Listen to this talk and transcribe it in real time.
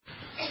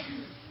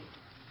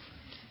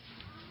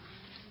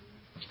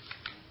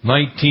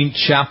19th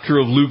chapter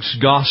of Luke's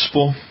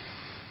Gospel.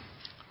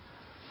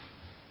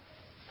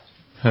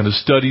 Had a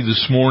study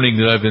this morning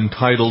that I've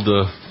entitled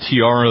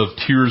Tiara of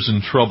Tears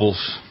and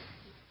Troubles.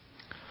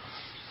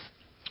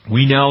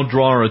 We now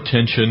draw our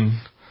attention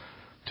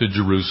to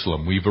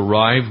Jerusalem. We've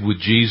arrived with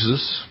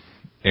Jesus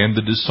and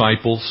the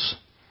disciples.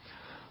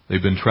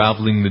 They've been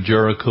traveling the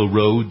Jericho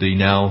road. They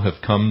now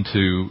have come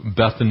to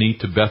Bethany,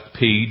 to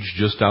Bethpage,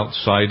 just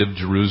outside of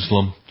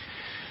Jerusalem.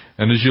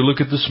 And as you look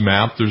at this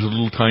map, there's a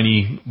little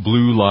tiny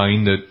blue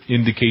line that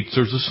indicates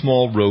there's a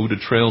small road, a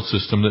trail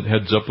system that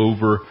heads up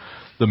over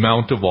the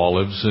Mount of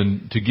Olives.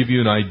 And to give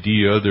you an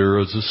idea, there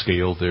is a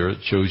scale there.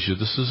 It shows you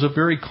this is a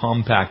very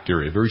compact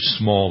area, a very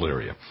small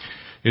area.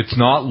 It's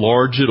not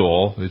large at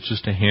all. It's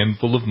just a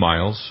handful of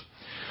miles.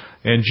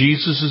 And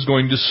Jesus is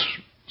going to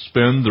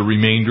spend the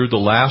remainder, the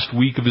last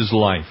week of his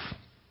life.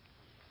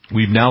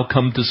 We've now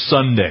come to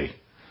Sunday.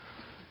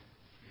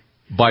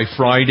 By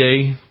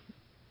Friday,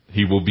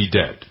 he will be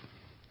dead.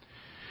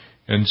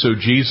 And so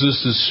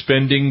Jesus is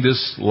spending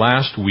this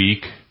last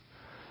week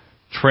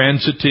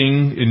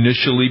transiting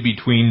initially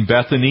between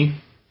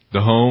Bethany,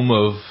 the home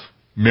of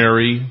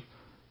Mary,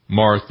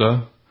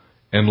 Martha,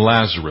 and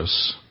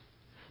Lazarus,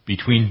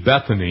 between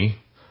Bethany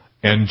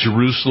and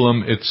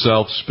Jerusalem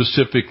itself,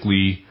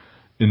 specifically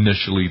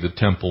initially the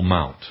Temple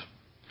Mount.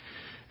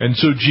 And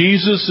so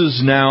Jesus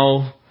has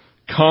now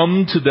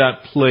come to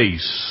that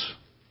place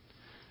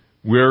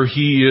where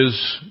he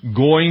is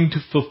going to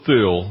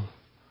fulfill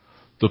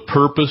the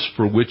purpose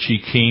for which he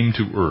came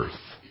to earth.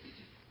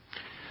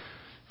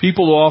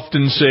 People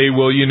often say,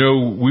 well,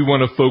 we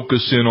want to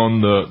focus in on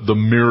the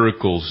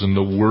miracles and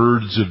the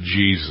words of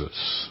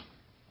Jesus.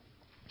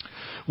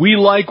 We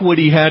like what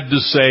he had to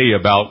say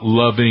about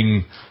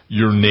loving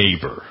your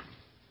neighbor.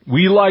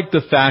 We like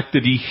the fact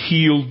that he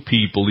healed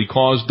people. He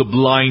caused the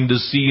blind to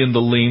see and the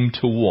lame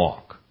to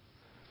walk.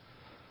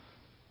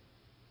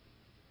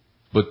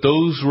 But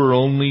those were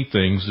only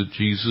things that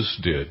Jesus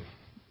did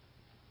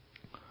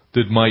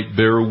that might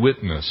bear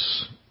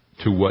witness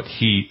to what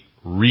he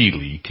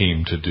really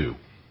came to do.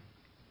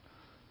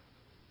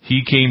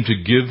 He came to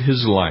give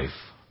his life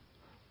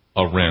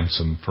a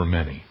ransom for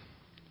many.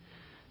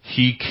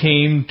 He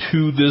came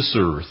to this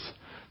earth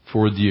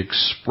for the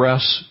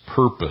express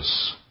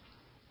purpose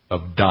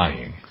of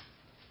dying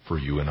for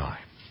you and I.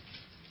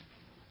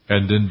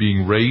 And then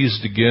being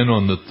raised again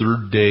on the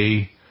third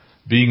day,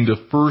 being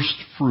the first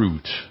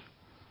fruit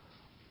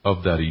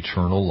of that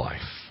eternal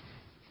life,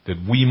 that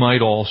we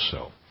might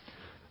also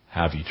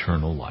have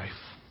eternal life.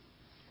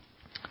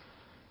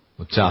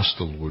 Let's ask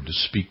the Lord to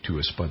speak to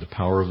us by the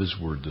power of his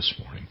word this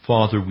morning.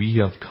 Father, we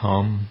have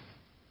come,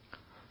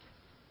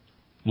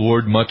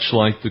 Lord, much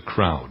like the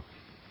crowd,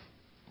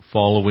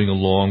 following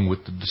along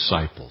with the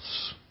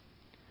disciples,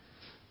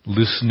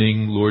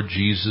 listening, Lord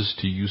Jesus,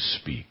 to you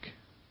speak.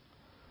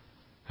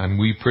 And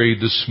we pray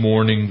this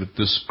morning that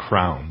this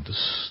crown,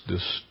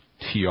 this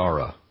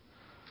tiara,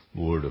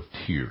 Lord, of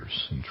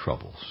tears and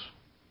troubles,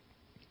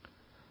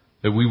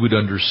 that we would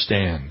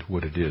understand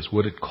what it is,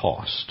 what it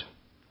cost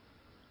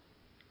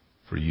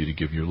for you to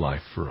give your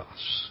life for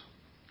us.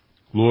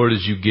 Lord,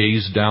 as you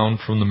gaze down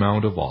from the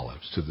Mount of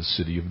Olives to the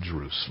city of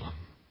Jerusalem,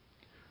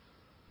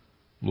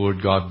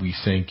 Lord God, we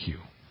thank you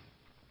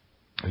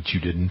that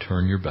you didn't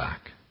turn your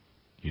back.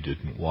 You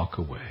didn't walk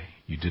away.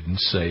 You didn't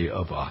say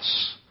of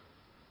us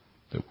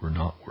that we're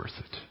not worth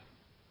it.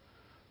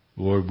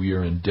 Lord, we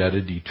are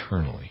indebted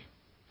eternally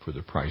for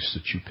the price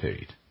that you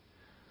paid.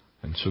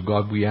 And so,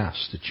 God, we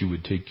ask that you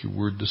would take your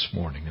word this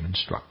morning and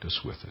instruct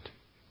us with it.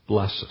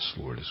 Bless us,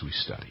 Lord, as we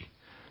study.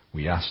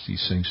 We ask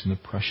these things in the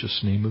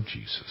precious name of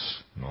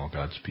Jesus. And all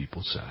God's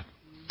people said,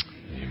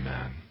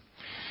 Amen.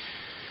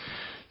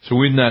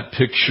 So in that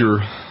picture,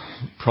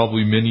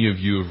 probably many of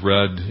you have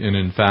read, and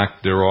in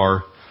fact there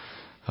are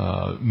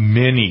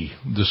many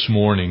this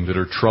morning that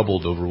are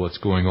troubled over what's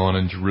going on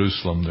in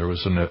Jerusalem. There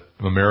was an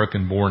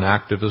American-born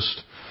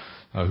activist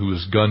who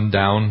was gunned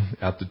down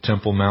at the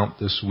Temple Mount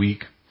this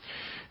week.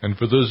 And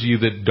for those of you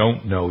that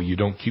don't know, you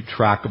don't keep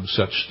track of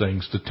such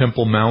things, the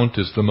Temple Mount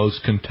is the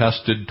most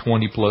contested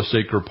 20-plus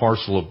acre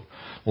parcel of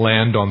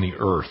land on the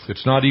earth.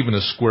 It's not even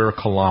a square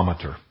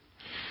kilometer.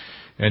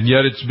 And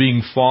yet it's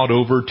being fought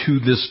over to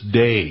this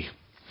day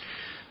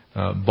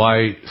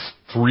by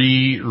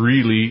three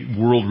really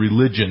world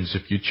religions,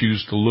 if you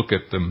choose to look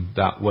at them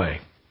that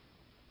way.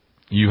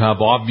 You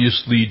have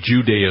obviously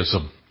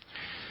Judaism,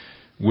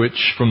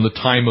 which from the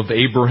time of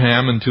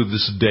Abraham until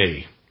this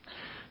day,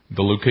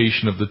 the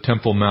location of the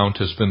Temple Mount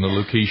has been the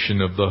location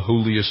of the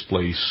holiest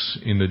place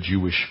in the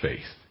Jewish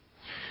faith.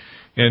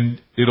 And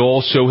it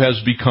also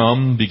has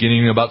become,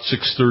 beginning about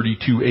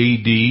 632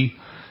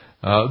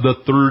 AD, the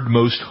third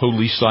most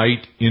holy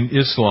site in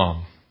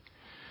Islam.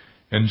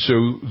 And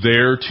so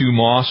there, two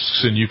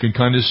mosques, and you can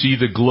kind of see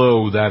the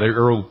glow. That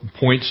arrow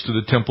points to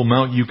the Temple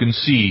Mount. You can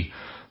see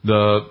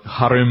the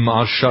Harim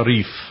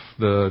al-Sharif,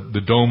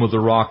 the Dome of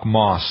the Rock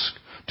Mosque.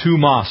 Two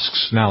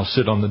mosques now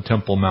sit on the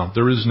Temple Mount.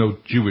 There is no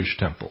Jewish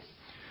temple.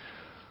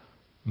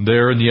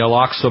 There in the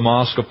Al-Aqsa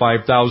Mosque, a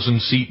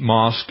 5,000-seat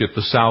mosque at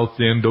the south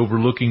end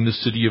overlooking the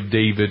city of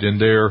David, and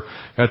there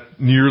at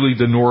nearly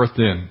the north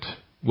end,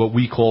 what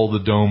we call the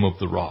Dome of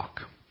the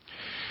Rock.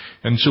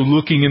 And so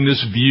looking in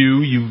this view,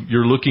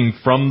 you're looking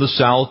from the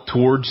south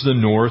towards the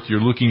north. You're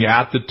looking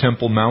at the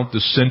Temple Mount, the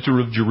center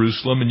of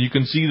Jerusalem, and you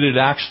can see that it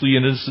actually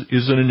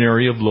is in an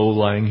area of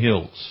low-lying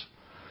hills.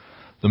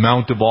 The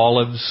Mount of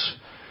Olives,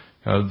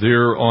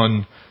 there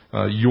on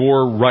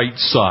your right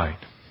side.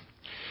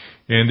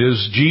 And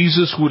as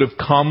Jesus would have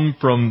come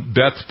from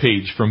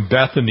Bethpage, from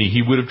Bethany,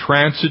 he would have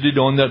transited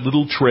on that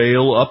little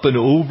trail up and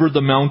over the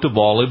Mount of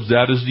Olives.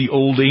 That is the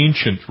old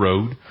ancient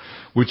road,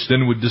 which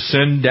then would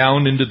descend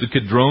down into the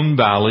Kidron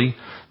Valley,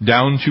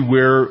 down to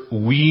where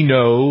we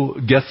know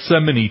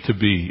Gethsemane to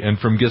be, and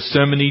from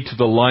Gethsemane to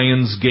the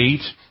Lion's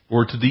Gate,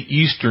 or to the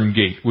Eastern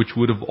Gate, which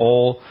would have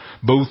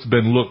both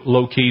been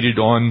located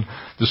on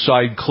the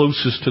side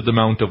closest to the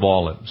Mount of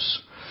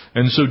Olives.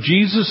 And so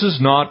Jesus is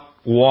not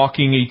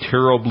walking a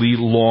terribly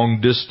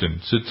long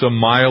distance. It's 1.5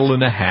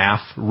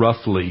 miles,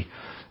 roughly,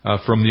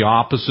 from the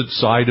opposite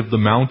side of the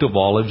Mount of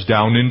Olives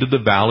down into the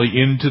valley,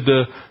 into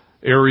the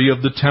area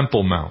of the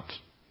Temple Mount.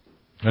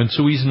 And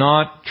so he's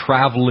not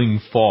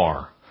traveling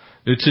far.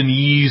 It's an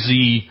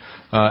easy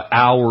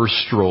hour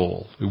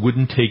stroll. It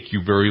wouldn't take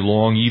you very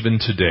long even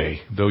today,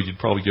 though you'd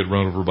probably get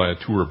run over by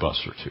a tour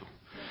bus or two.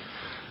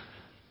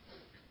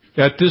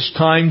 At this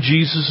time,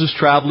 Jesus is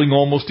traveling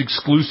almost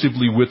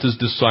exclusively with his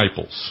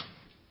disciples.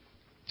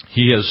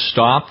 He has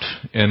stopped,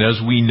 and as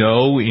we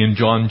know in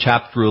John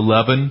chapter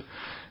 11,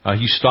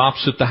 he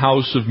stops at the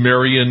house of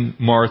Mary and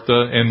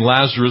Martha and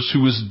Lazarus,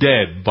 who is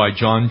dead, by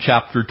John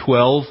chapter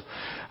 12.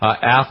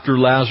 After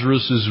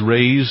Lazarus is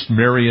raised,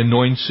 Mary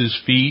anoints his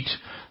feet.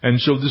 And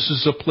so this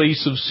is a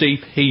place of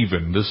safe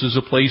haven. This is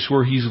a place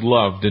where he's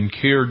loved and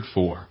cared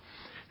for.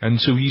 And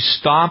so he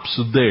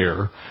stops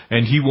there,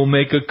 and he will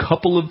make a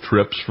couple of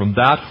trips from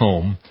that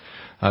home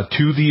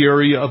to the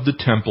area of the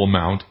Temple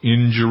Mount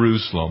in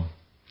Jerusalem.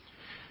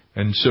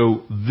 And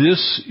so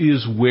this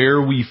is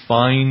where we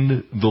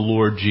find the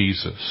Lord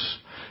Jesus.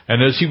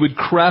 And as he would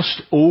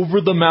crest over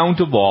the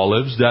Mount of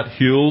Olives, that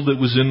hill that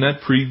was in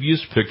that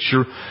previous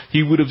picture,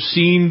 he would have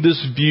seen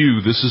this view.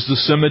 This is the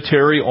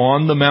cemetery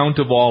on the Mount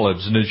of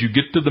Olives. And as you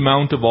get to the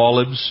Mount of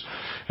Olives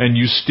and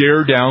you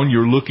stare down,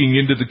 you're looking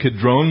into the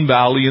Kidron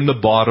Valley in the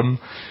bottom.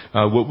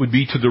 What would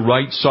be to the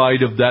right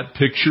side of that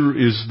picture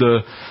is the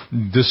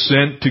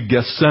descent to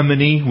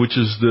Gethsemane, which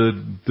is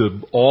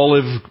the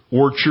olive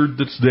orchard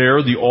that's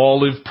there, the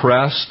olive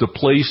press, the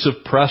place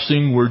of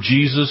pressing where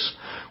Jesus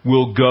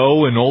will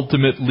go and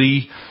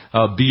ultimately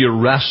be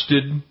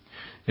arrested.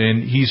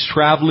 And he's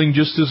traveling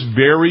just this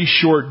very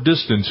short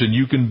distance, and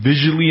you can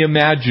visually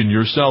imagine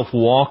yourself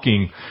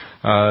walking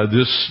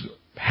this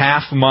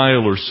 1/2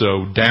 mile or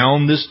so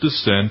down this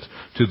descent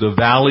to the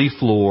valley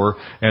floor,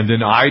 and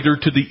then either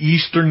to the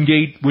Eastern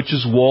Gate, which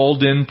is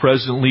walled in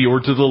presently, or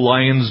to the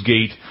Lion's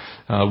Gate,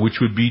 which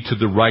would be to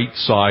the right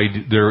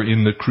side there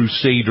in the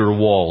Crusader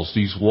walls.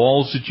 These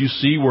walls that you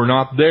see were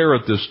not there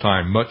at this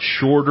time. Much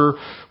shorter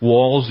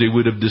walls. They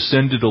would have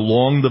descended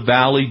along the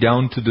valley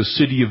down to the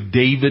city of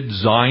David,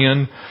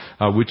 Zion,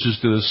 which is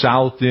to the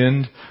south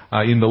end.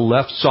 In the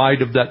left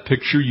side of that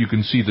picture, you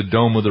can see the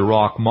Dome of the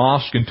Rock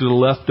Mosque, and to the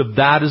left of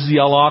that is the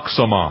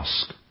Al-Aqsa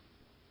Mosque.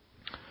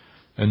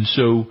 And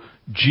so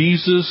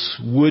Jesus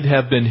would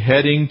have been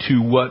heading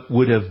to what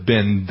would have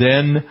been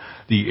then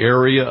the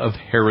area of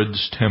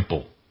Herod's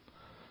temple.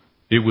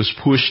 It was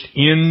pushed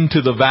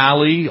into the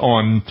valley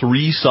on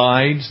 3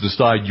 sides. The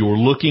side you're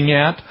looking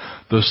at,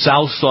 the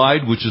south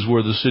side, which is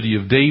where the city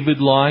of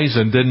David lies,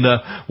 and then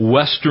the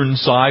western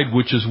side,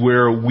 which is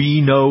where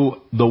we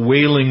know the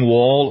Wailing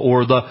Wall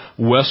or the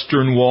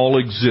Western Wall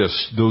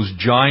exists. Those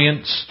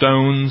giant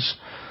stones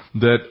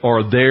that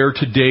are there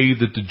today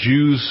that the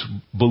Jews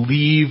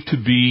believe to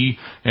be,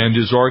 and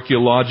is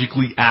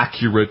archaeologically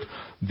accurate,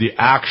 the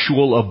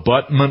actual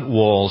abutment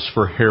walls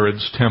for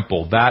Herod's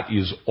temple. That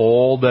is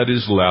all that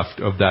is left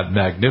of that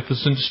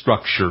magnificent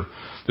structure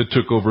that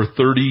took over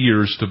 30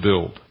 years to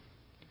build.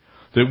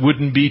 That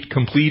wouldn't be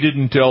completed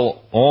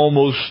until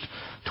almost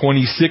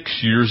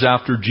 26 years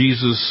after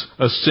Jesus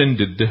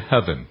ascended to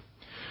heaven.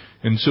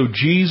 And so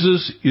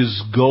Jesus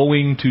is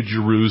going to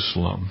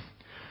Jerusalem.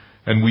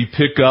 And we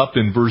pick up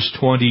in verse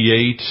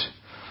 28,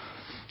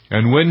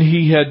 and when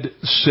he had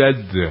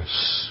said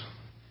this,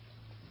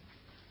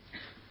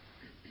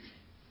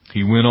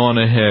 he went on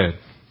ahead,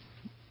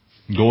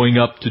 going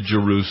up to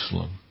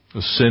Jerusalem,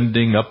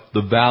 ascending up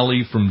the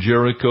valley from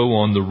Jericho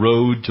on the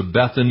road to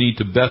Bethany,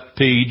 to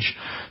Bethpage,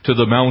 to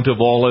the Mount of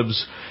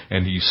Olives,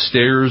 and he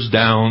stares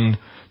down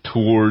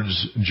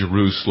towards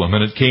Jerusalem.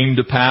 And it came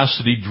to pass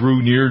that he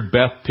drew near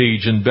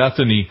Bethpage and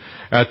Bethany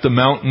at the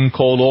mountain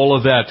called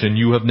Olivet, and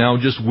you have now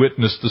just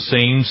witnessed the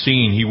same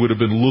scene. He would have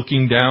been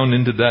looking down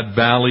into that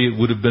valley. It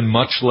would have been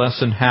much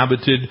less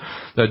inhabited.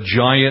 That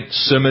giant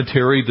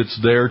cemetery that's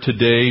there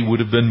today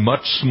would have been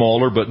much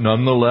smaller, but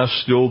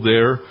nonetheless still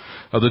there.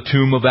 The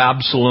tomb of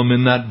Absalom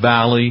in that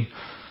valley.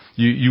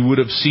 You would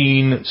have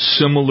seen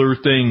similar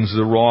things.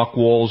 The rock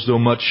walls, though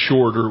much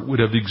shorter, would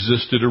have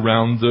existed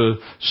around the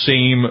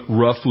same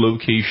rough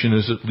location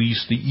as at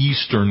least the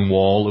eastern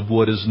wall of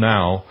what is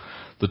now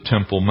the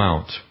Temple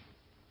Mount.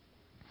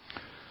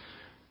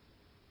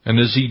 And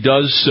as he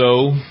does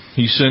so,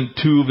 he sent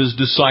 2 of his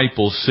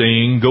disciples,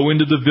 saying, "Go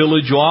into the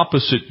village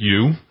opposite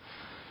you,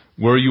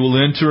 where you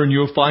will enter, and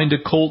you'll find a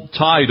colt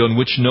tied on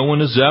which no one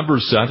has ever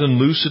sat, and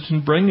loose it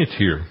and bring it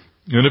here.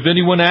 And if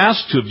anyone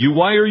asks of you,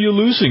 'Why are you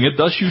loosing it?'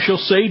 thus you shall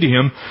say to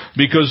him,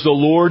 'Because the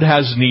Lord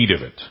has need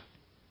of it.'"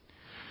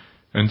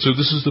 And so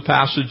this is the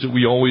passage that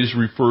we always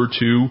refer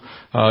to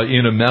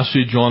in a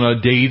message on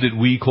a day that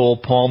we call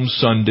Palm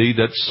Sunday,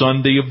 that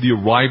Sunday of the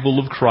arrival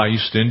of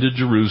Christ into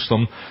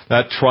Jerusalem,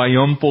 that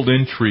triumphal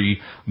entry.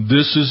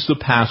 This is the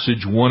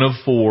passage, one of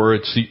 4.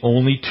 It's the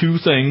only 2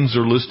 things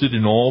are listed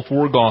in all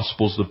 4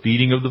 Gospels, the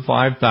feeding of the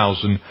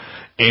 5,000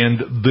 and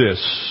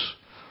this,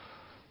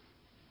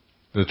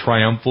 the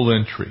triumphal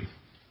entry.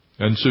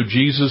 And so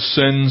Jesus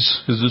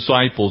sends his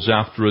disciples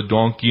after a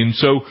donkey. And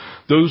so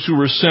those who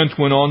were sent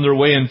went on their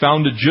way and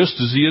found it just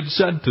as he had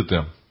said to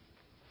them.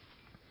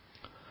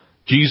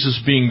 Jesus,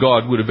 being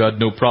God, would have had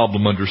no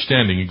problem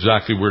understanding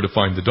exactly where to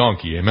find the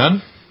donkey.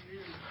 Amen?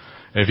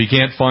 If he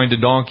can't find a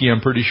donkey, I'm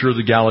pretty sure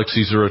the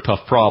galaxies are a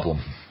tough problem.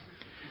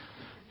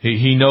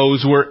 He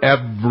knows where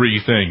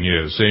everything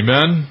is.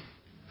 Amen?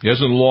 He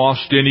hasn't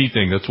lost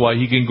anything. That's why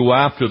he can go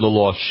after the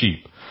lost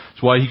sheep.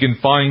 That's why he can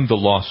find the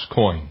lost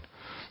coin.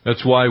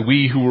 That's why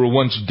we who were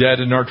once dead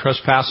in our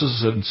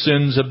trespasses and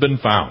sins have been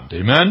found.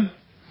 Amen?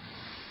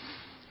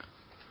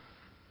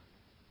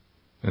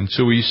 And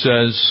so he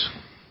says,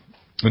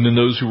 "And then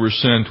those who were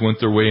sent went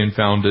their way and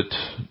found it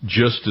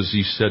just as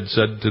he said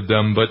to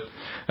them. But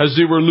as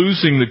they were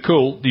loosing the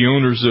colt, the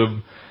owners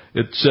of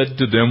it said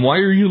to them, 'Why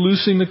are you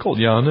loosing the colt?'"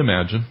 Yeah, and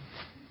imagine.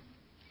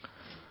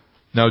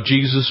 Now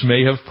Jesus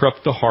may have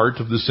prepped the heart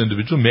of this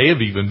individual, may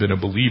have even been a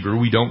believer.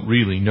 We don't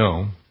really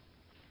know.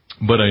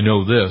 But I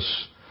know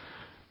this.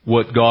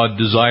 What God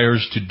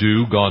desires to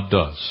do, God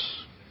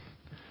does.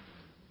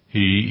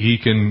 He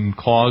can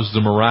cause the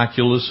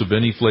miraculous of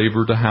any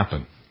flavor to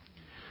happen.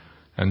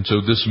 And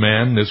so this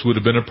man, this would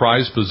have been a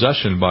prized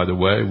possession, by the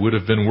way, would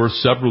have been worth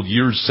several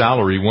years'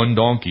 salary. 1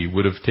 donkey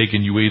would have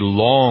taken you a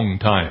long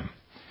time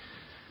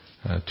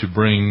to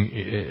bring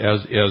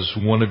as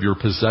one of your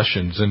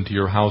possessions into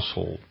your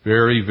household.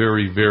 Very,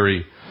 very,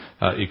 very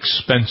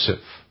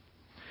expensive.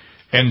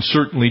 And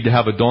certainly to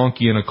have a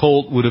donkey and a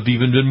colt would have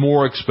even been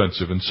more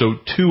expensive. And so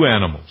 2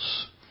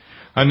 animals.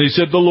 And they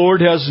said, "The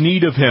Lord has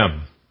need of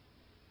him."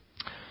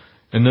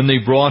 And then they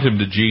brought him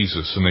to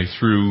Jesus, and they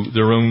threw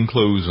their own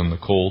clothes on the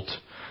colt,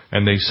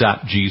 and they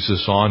sat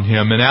Jesus on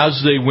him. And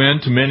as they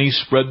went, many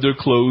spread their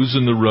clothes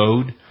in the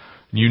road.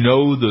 You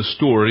know the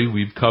story.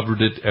 We've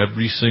covered it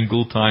every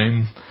single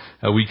time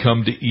we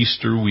come to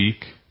Easter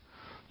week.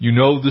 You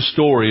know the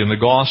story, and the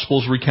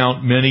Gospels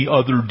recount many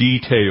other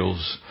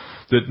details.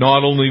 That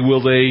not only will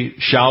they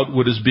shout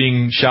what is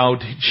being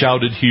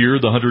shouted here,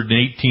 the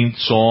 118th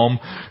Psalm,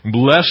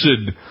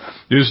 "Blessed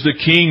is the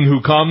King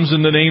who comes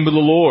in the name of the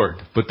Lord,"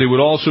 but they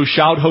would also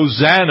shout,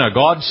 "Hosanna,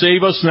 God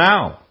save us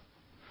now."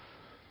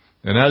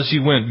 And as he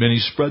went, many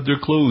spread their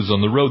clothes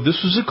on the road.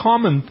 This was a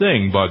common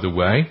thing, by the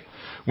way.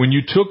 When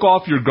you took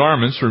off your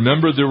garments,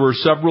 remember there were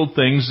several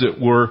things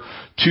that were,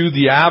 to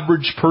the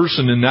average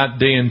person in that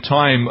day and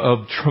time,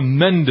 of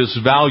tremendous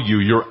value.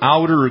 Your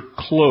outer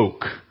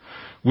cloak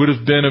would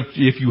have been,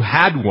 if you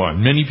had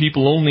one. Many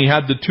people only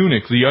had the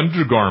tunic, the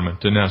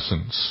undergarment in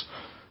essence.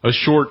 A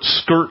short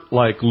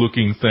skirt-like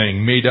looking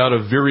thing made out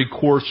of very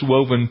coarse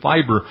woven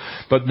fiber.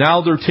 But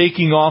now they're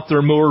taking off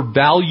their more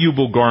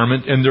valuable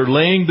garment and they're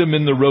laying them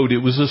in the road.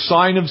 It was a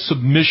sign of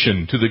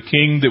submission to the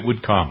king that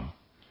would come.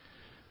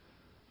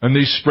 And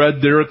they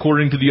spread there,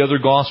 according to the other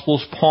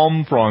Gospels,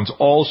 palm fronds,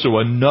 also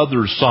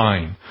another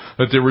sign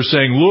that they were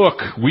saying,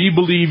 "Look, we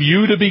believe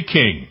you to be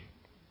king.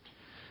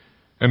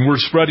 And we're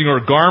spreading our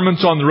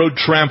garments on the road.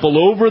 Trample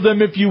over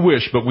them if you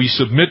wish, but we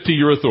submit to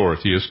your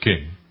authority as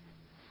king."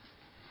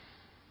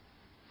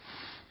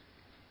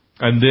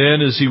 And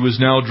then as he was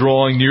now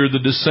drawing near the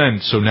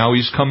descent, so now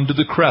he's come to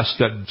the crest,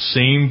 that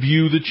same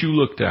view that you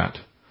looked at.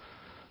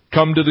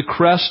 Come to the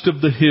crest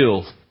of the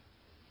hill.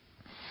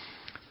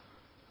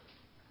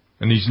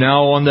 And he's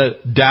now on the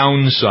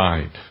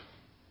downside.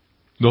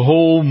 The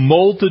whole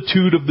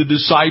multitude of the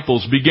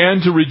disciples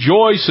began to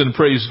rejoice and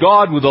praise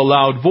God with a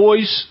loud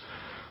voice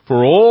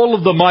for all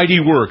of the mighty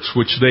works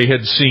which they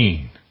had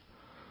seen.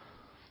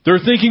 They're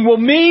thinking, well,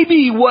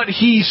 maybe what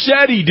he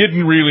said he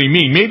didn't really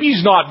mean. Maybe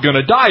he's not going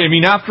to die. I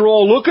mean, after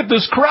all, look at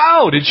this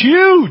crowd. It's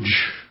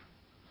huge.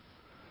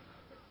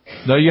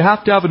 Now, you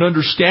have to have an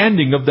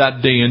understanding of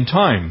that day and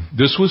time.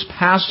 This was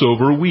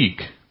Passover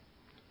week.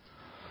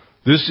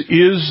 This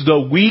is the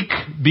week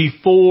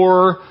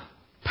before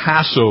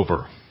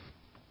Passover.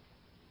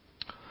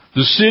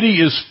 The city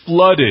is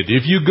flooded.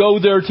 If you go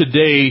there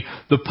today,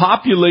 the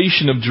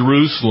population of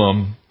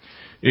Jerusalem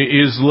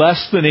is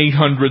less than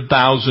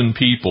 800,000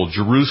 people,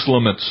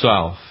 Jerusalem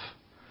itself.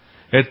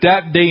 At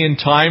that day and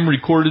time,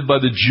 recorded by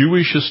the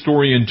Jewish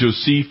historian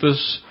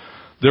Josephus,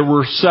 there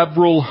were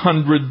several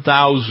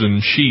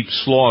 100,000 sheep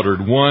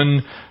slaughtered,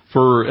 one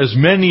for as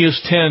many as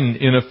 10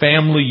 in a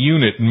family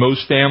unit, and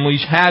most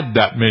families had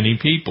that many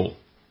people.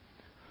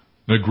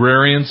 An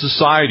agrarian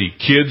society.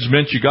 Kids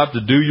meant you got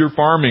to do your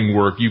farming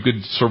work. You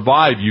could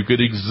survive. You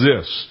could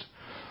exist.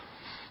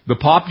 The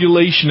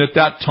population at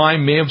that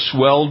time may have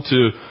swelled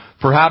to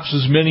perhaps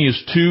as many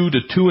as 2 to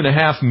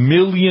 2.5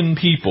 million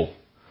people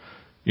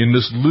in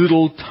this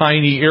little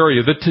tiny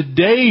area that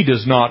today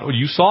does not,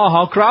 you saw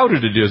how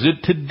crowded it is.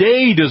 It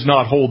today does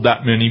not hold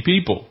that many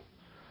people.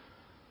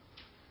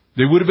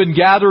 They would have been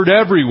gathered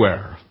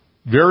everywhere.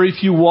 Very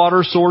few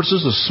water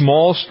sources, a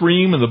small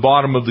stream in the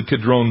bottom of the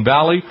Kidron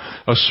Valley,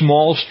 a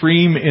small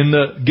stream in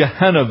the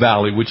Gehenna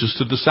Valley, which is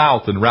to the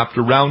south and wrapped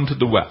around to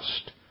the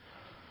west.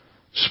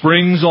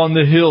 Springs on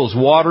the hills,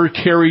 water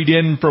carried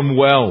in from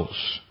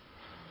wells.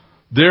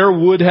 There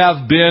would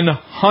have been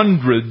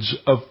hundreds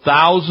of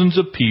thousands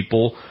of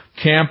people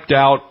camped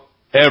out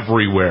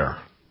everywhere.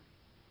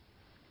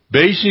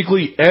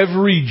 Basically,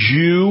 every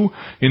Jew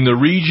in the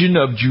region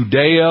of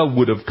Judea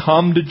would have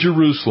come to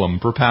Jerusalem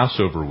for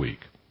Passover week.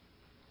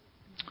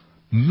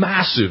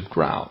 Massive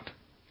crowd.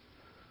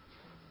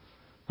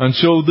 And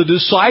so the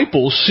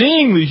disciples,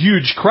 seeing the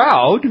huge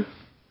crowd,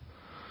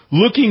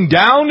 looking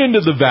down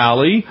into the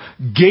valley,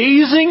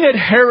 gazing at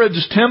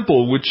Herod's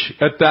temple, which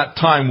at that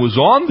time was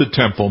on the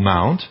Temple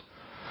Mount,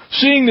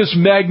 seeing this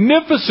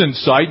magnificent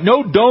sight,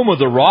 no Dome of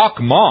the Rock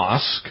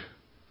mosque.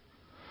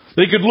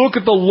 They could look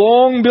at the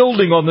long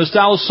building on the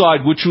south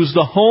side, which was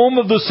the home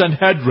of the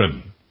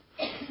Sanhedrin.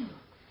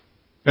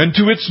 And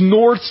to its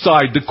north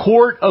side, the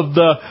court of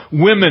the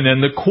women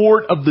and the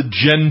court of the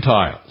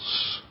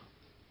Gentiles.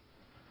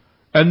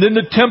 And then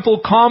the temple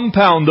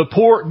compound, the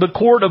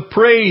court of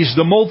praise,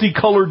 the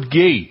multicolored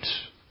gate.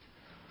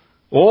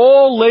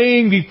 All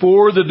laying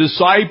before the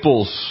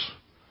disciples.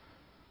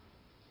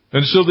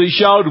 And so they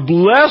shouted,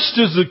 "Blessed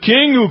is the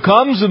King who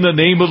comes in the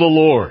name of the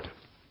Lord."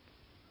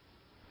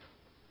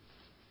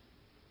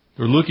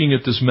 They're looking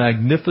at this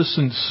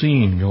magnificent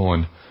scene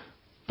going,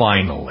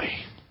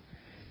 finally,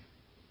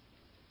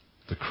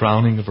 the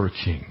crowning of our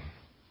King.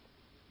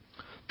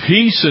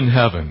 Peace in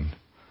heaven,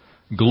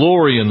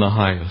 glory in the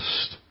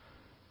highest.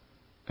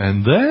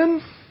 And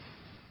then,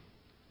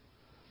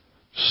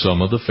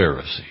 some of the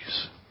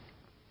Pharisees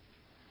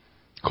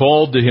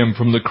called to him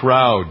from the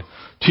crowd,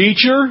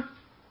 "Teacher,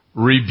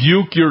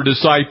 rebuke your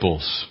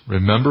disciples."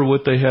 Remember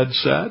what they had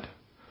said?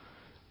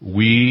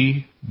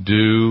 "We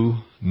do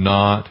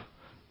not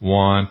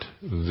want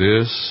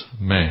this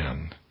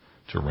man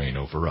to reign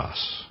over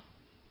us."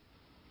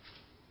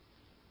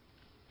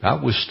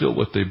 That was still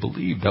what they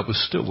believed. That was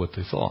still what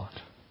they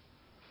thought.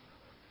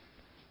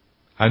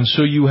 And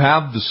so you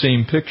have the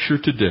same picture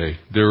today.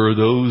 There are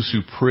those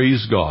who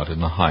praise God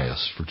in the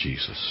highest for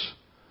Jesus.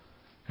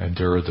 And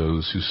there are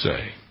those who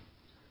say,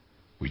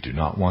 "We do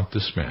not want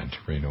this man to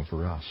reign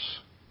over us."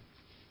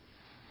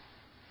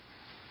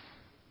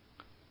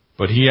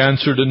 But he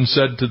answered and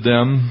said to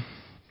them,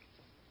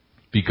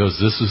 because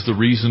this is the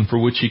reason for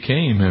which he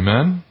came,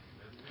 amen?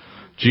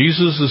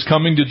 Jesus is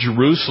coming to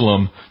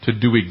Jerusalem to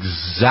do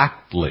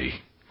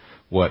exactly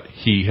what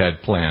he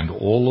had planned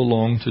all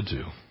along to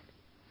do.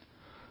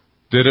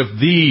 That if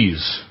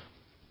these,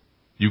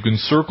 you can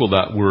circle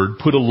that word,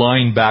 put a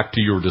line back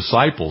to your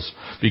disciples,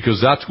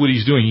 because that's what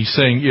he's doing. He's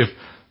saying, if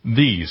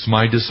these,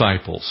 my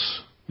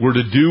disciples, were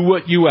to do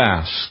what you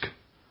ask,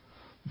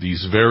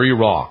 these very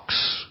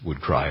rocks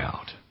would cry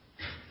out.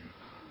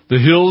 The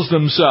hills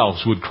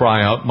themselves would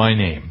cry out my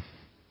name.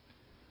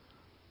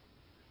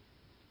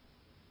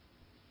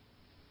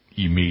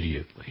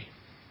 Immediately.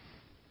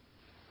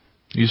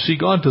 You see,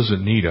 God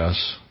doesn't need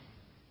us.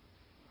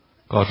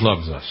 God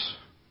loves us.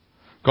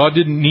 God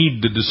didn't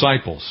need the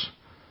disciples.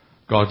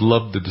 God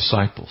loved the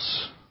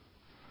disciples.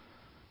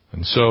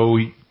 And so,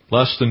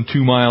 less than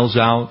 2 miles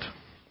out,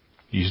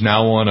 he's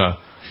now on a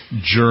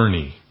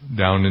journey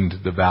down into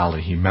the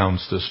valley. He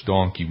mounts this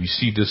donkey. We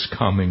see this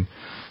coming.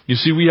 You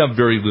see, we have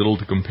very little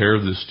to compare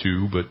this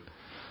to, but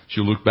as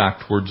you look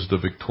back towards the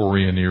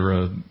Victorian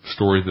era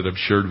story that I've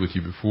shared with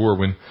you before,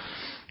 when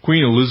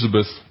Queen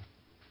Elizabeth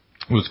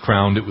was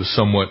crowned, it was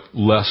somewhat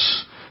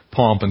less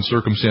pomp and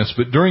circumstance.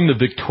 But during the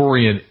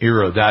Victorian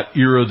era, that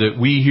era that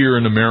we here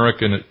in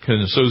America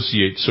can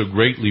associate so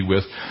greatly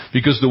with,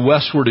 because the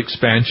westward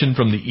expansion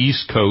from the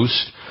East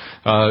Coast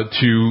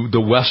to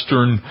the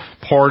western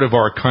part of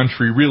our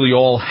country really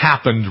all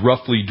happened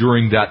roughly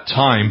during that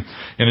time.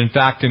 And in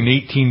fact, in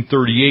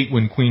 1838,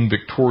 when Queen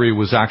Victoria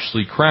was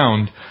actually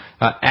crowned,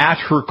 at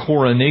her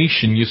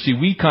coronation, you see,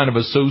 we kind of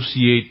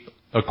associate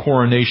a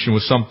coronation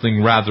with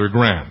something rather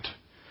grand.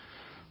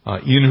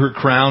 In her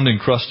crown,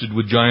 encrusted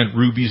with giant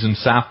rubies and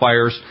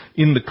sapphires,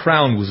 in the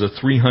crown was a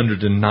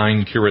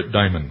 309-carat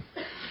diamond.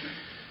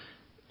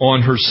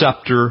 On her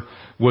scepter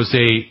was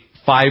a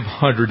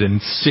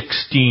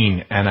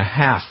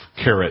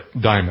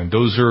 516.5-carat diamond.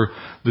 Those are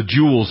the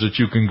jewels that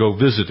you can go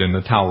visit in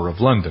the Tower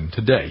of London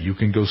today. You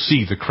can go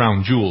see the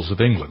crown jewels of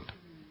England.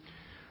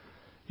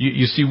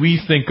 You see, we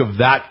think of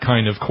that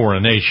kind of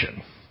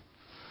coronation.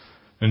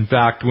 In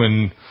fact,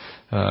 when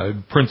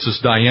Princess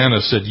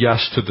Diana said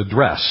yes to the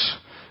dress,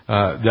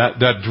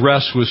 that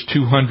dress was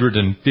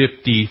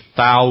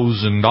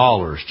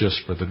 $250,000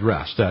 just for the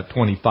dress, that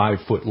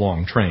 25-foot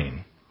long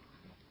train.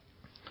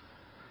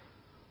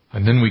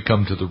 And then we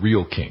come to the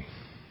real king.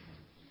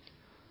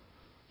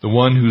 The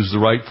one who's the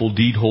rightful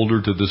deed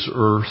holder to this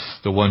earth,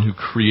 the one who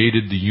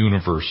created the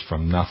universe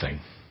from nothing.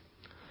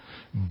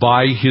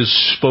 By his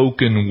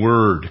spoken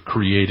word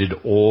created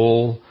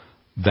all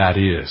that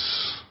is.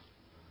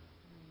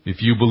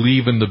 If you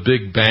believe in the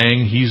Big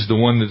Bang, he's the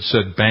one that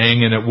said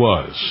bang and it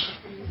was.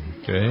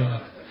 Okay?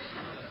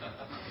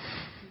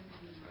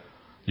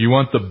 You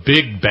want the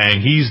Big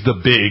Bang, he's the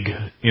big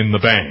in the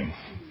bang.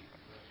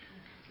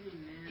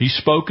 He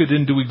spoke it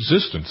into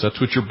existence.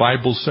 That's what your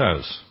Bible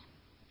says.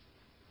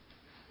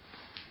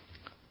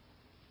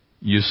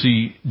 You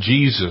see,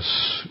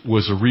 Jesus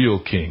was a real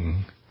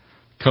king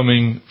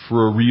coming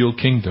for a real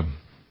kingdom.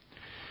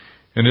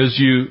 And as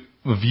you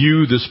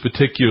view this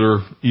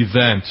particular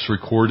events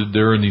recorded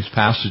there in these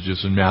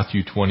passages in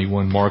Matthew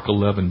 21, Mark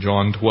 11,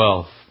 John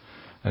 12,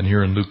 and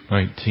here in Luke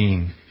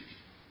 19,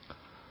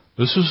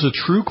 this was a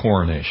true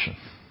coronation.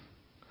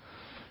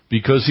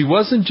 Because he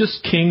wasn't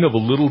just king of a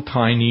little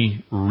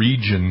tiny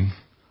region.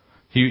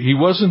 He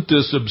wasn't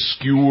this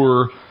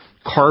obscure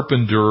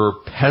carpenter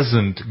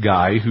peasant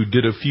guy who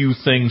did a few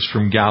things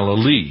from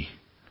Galilee.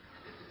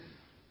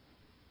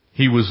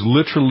 He was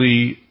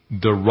literally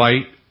the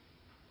right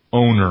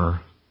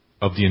owner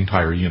of the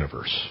entire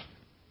universe.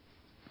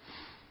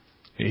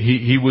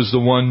 He was the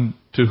one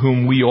to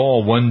whom we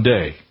all one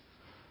day,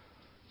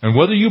 and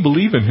whether you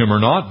believe in him or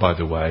not, by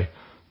the way,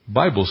 the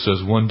Bible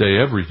says one day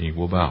every knee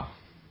will bow.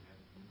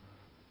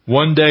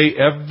 One day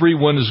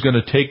everyone is going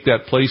to take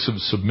that place of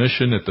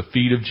submission at the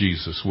feet of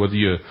Jesus. Whether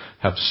you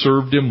have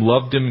served him,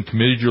 loved him, and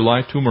committed your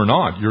life to him or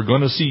not, you're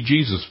going to see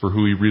Jesus for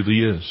who he really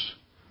is.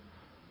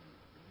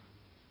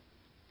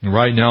 And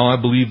right now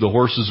I believe the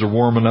horses are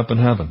warming up in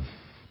heaven.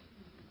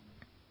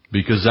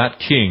 Because that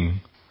king,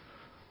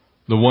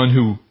 the one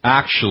who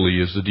actually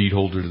is the deed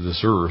holder to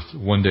this earth,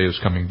 one day is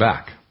coming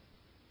back.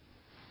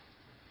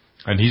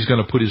 And he's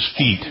going to put his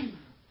feet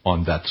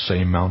on that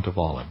same Mount of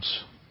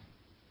Olives.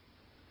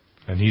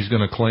 And he's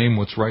going to claim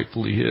what's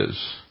rightfully his.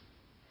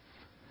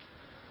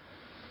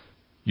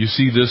 You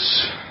see,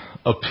 this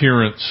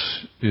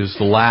appearance is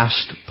the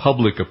last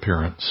public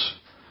appearance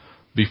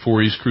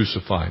before he's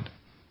crucified.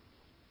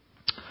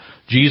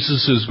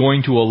 Jesus is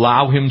going to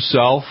allow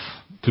himself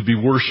to be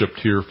worshipped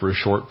here for a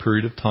short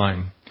period of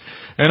time.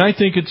 And I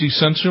think it's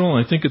essential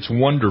and I think it's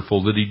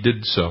wonderful that he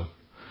did so.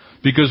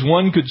 Because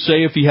one could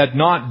say if he had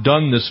not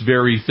done this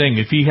very thing,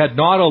 if he had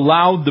not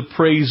allowed the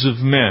praise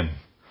of men,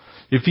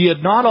 if he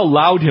had not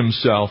allowed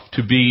himself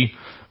to be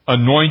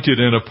anointed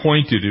and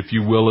appointed, if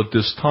you will, at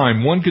this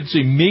time, one could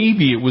say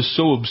maybe it was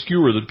so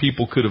obscure that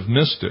people could have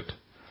missed it.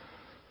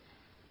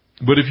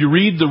 But if you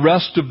read the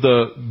rest of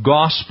the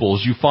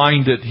Gospels, you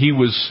find that he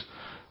was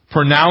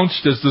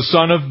pronounced as the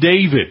Son of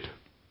David.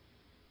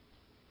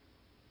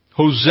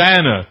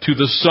 Hosanna to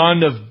the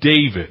Son of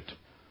David.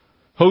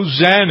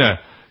 Hosanna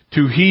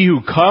to he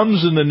who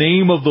comes in the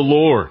name of the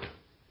Lord.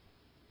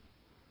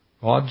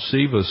 God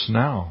save us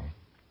now.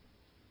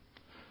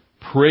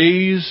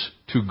 Praise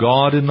to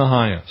God in the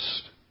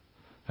highest.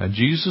 And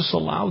Jesus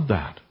allowed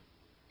that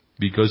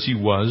because he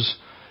was,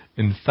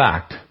 in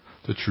fact,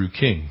 the true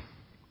king.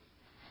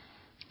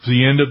 At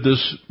the end of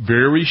this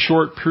very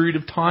short period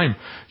of time,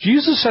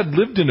 Jesus had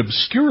lived in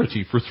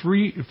obscurity for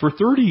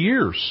 30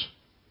 years.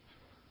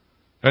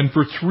 And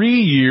for 3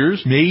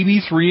 years,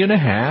 maybe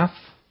 3.5,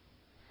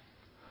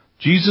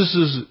 Jesus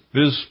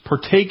is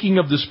partaking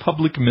of this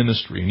public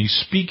ministry and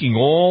he's speaking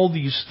all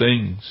these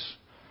things.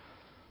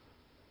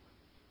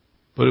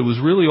 But it was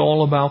really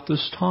all about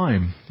this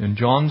time. And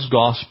John's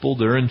Gospel,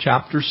 there in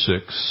chapter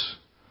 6,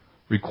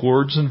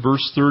 records in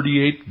verse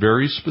 38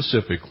 very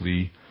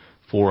specifically,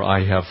 "For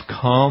I have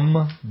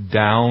come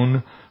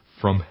down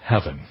from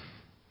heaven."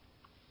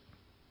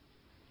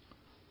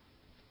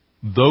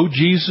 Though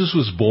Jesus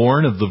was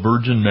born of the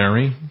Virgin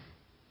Mary,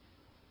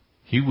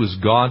 he was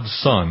God's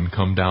Son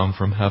come down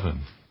from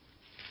heaven.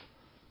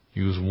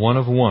 He was one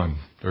of one.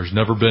 There's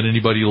never been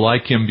anybody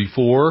like him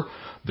before.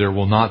 There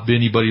will not be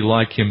anybody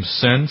like him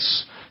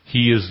since.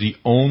 He is the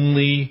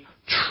only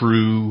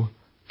true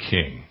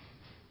king.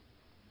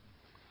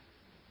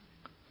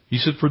 He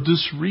said, "For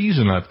this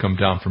reason I've come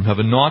down from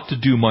heaven, not to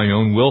do my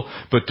own will,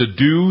 but to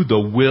do the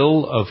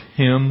will of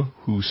him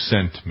who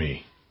sent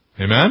me."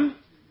 Amen?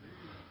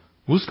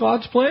 What was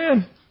God's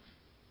plan?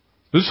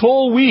 This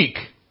whole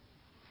week,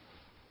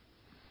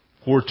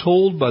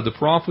 foretold by the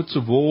prophets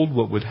of old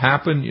what would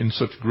happen in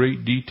such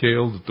great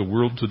detail that the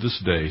world to this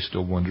day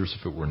still wonders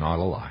if it were not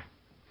a lie.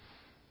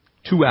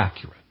 Too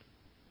accurate.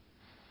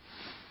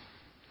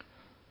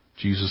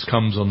 Jesus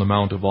comes on the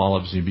Mount of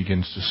Olives and he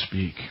begins to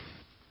speak.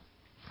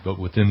 But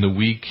within the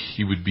week,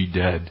 he would be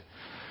dead.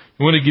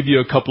 I want to give you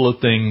a couple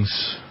of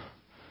things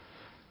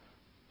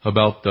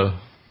about the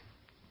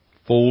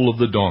foal of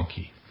the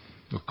donkey,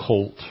 the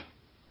colt.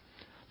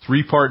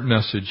 3-part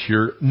message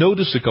here.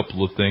 Notice a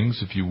couple of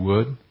things, if you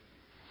would.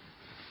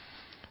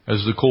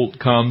 As the colt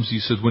comes, he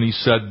said, when he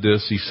said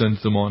this, he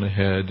sends them on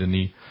ahead, and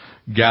he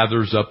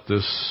gathers up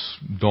this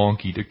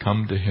donkey to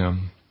come to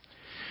him.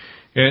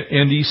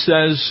 And he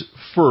says,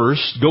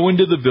 first, go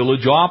into the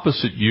village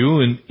opposite you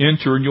and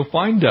enter, and you'll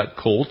find that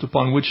colt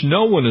upon which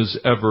no one has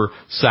ever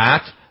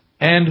sat,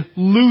 and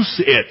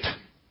loose it.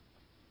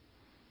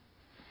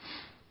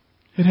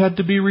 It had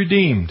to be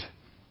redeemed.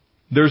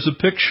 There's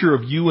a picture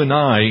of you and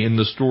I in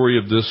the story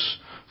of this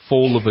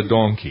foal of a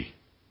donkey.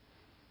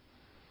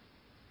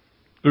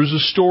 There's a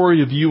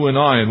story of you and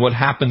I and what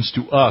happens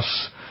to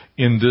us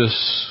in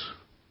this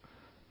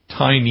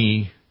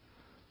tiny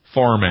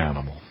farm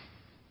animal.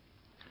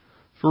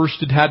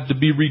 First, it had to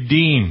be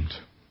redeemed.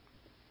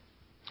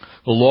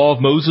 The law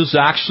of Moses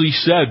actually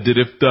said that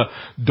if the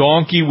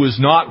donkey was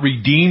not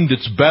redeemed,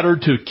 it's better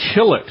to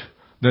kill it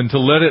than to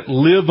let it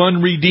live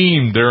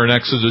unredeemed, there in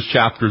Exodus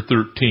chapter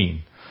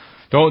 13.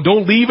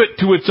 Don't leave it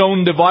to its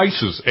own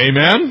devices.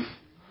 Amen?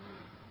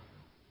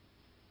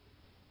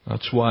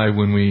 That's why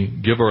when we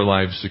give our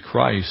lives to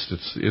Christ,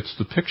 it's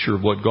the picture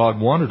of what God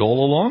wanted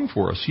all along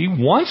for us. He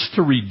wants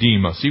to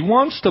redeem us. He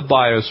wants to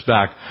buy us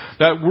back.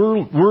 That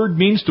word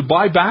means to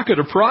buy back at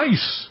a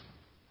price.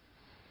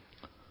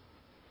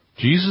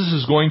 Jesus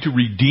is going to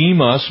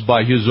redeem us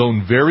by His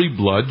own very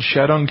blood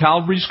shed on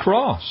Calvary's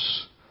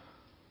cross.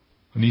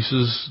 And He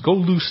says, go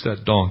loose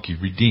that donkey,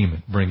 redeem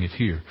it, bring it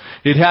here.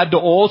 It had to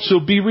also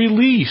be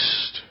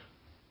released.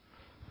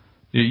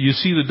 You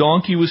see, the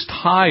donkey was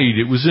tied.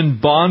 It was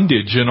in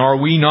bondage. And are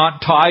we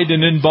not tied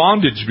and in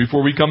bondage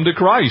before we come to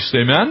Christ?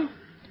 Amen?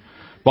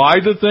 By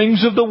the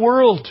things of the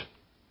world.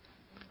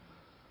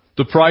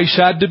 The price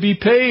had to be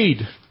paid.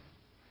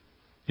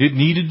 It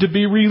needed to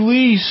be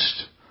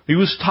released. He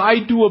was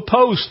tied to a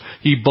post.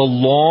 He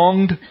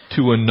belonged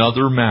to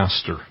another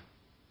master.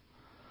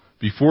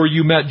 Before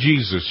you met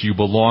Jesus, you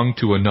belonged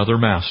to another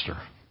master.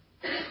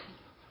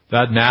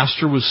 That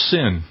master was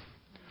sin.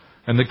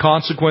 And the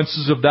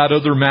consequences of that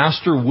other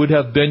master would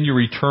have been your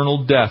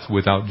eternal death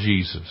without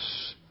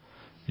Jesus.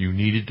 You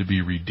needed to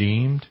be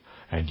redeemed,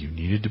 and you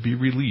needed to be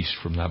released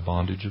from that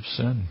bondage of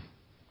sin.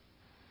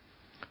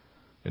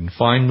 And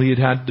finally, it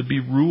had to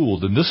be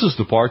ruled. And this is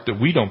the part that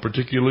we don't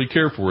particularly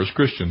care for as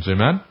Christians.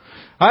 Amen?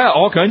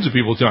 All kinds of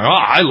people say,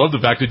 I love the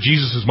fact that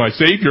Jesus is my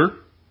Savior.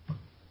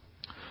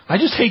 I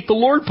just hate the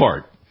Lord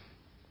part.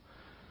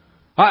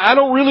 I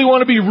don't really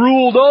want to be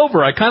ruled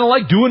over. I kind of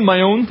like doing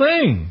my own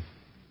thing.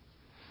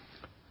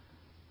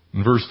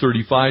 And verse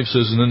 35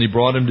 says, and then they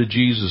brought him to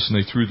Jesus, and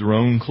they threw their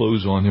own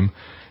clothes on him,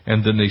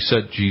 and then they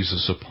set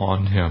Jesus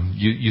upon him.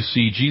 You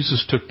see,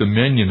 Jesus took the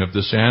minion of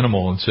this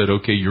animal and said,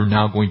 okay, you're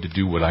now going to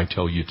do what I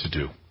tell you to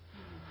do.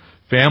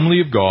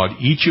 Family of God,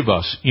 each of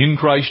us in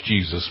Christ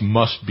Jesus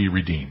must be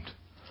redeemed.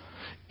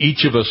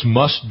 Each of us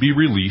must be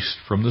released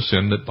from the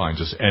sin that binds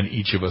us, and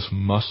each of us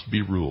must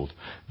be ruled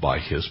by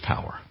His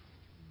power.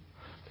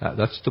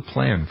 That's the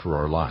plan for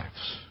our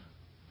lives.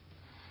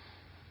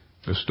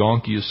 This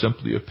donkey is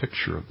simply a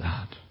picture of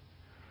that.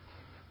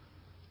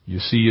 You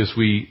see, as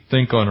we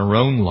think on our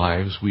own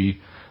lives, we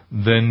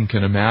then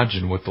can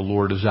imagine what the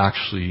Lord is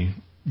actually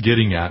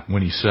getting at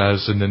when He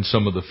says, and then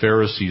some of the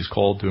Pharisees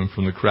called to Him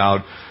from the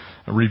crowd,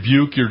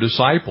 rebuke your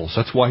disciples.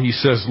 That's why He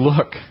says,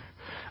 look,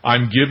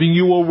 I'm giving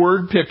you a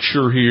word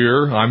picture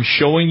here. I'm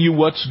showing you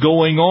what's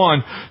going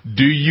on.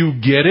 Do you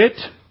get it?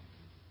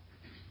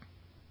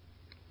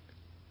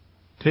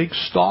 Take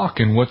stock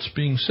in what's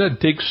being said.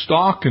 Take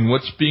stock in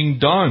what's being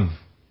done.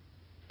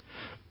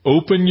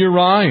 Open your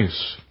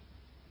eyes.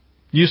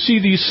 You see,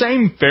 these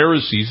same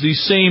Pharisees,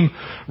 these same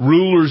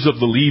rulers of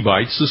the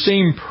Levites, the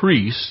same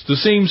priests, the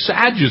same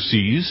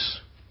Sadducees,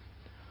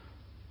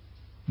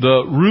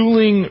 the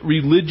ruling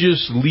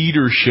religious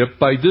leadership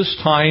by this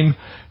time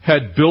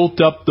had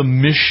built up the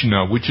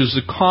Mishnah, which is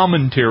a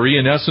commentary,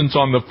 in essence,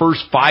 on the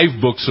first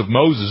 5 books of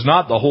Moses,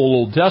 not the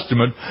whole Old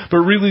Testament, but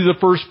really the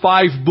first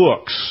 5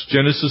 books,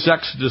 Genesis,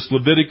 Exodus,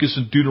 Leviticus,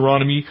 and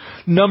Deuteronomy,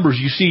 Numbers.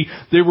 You see,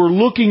 they were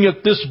looking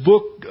at this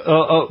book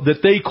that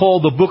they call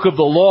the book of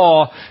the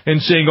law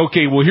and saying,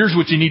 okay, well, here's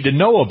what you need to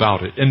know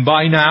about it. And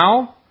by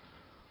now,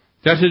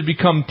 that had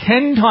become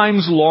 10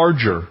 times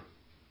larger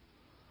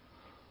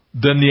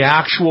than the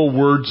actual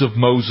words of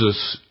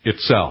Moses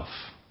itself.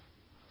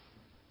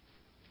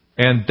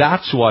 And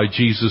that's why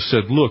Jesus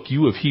said, look,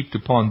 you have heaped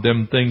upon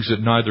them things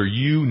that neither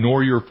you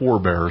nor your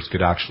forebears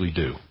could actually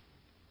do.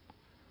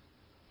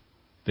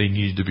 They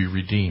needed to be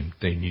redeemed.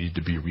 They needed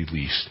to be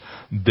released.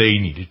 They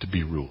needed to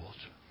be ruled.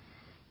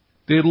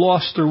 They had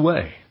lost their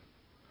way.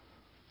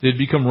 They had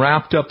become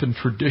wrapped up in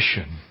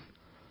tradition.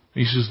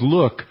 He says,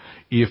 look,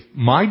 if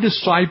my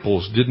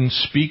disciples didn't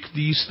speak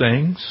these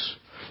things,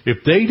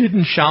 if they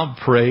didn't shout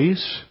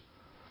praise,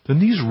 then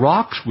these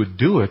rocks would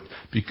do it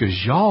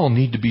because y'all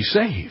need to be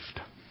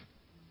saved.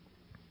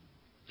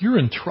 You're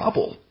in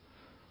trouble.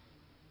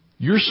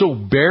 You're so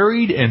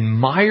buried and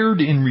mired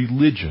in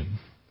religion.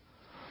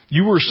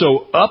 You were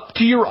so up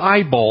to your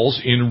eyeballs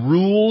in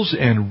rules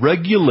and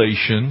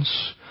regulations,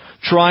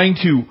 trying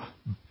to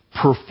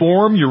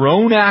perform your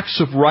own acts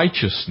of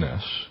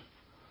righteousness,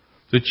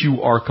 that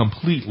you are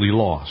completely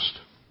lost.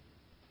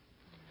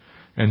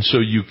 And so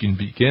you can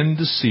begin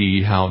to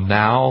see how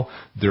now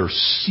they're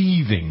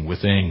seething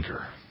with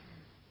anger.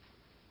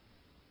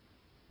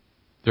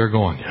 They're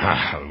going,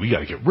 we got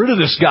to get rid of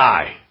this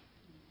guy.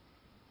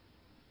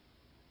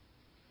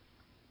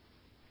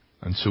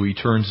 And so he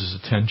turns his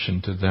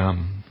attention to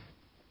them.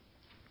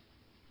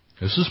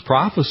 This is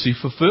prophecy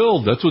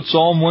fulfilled. That's what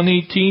Psalm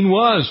 118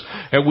 was.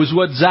 It was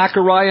what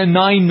Zechariah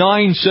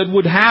 9:9 said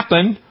would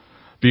happen.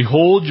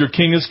 Behold, your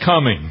king is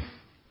coming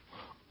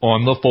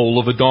on the foal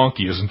of a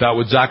donkey. Isn't that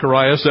what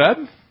Zechariah said?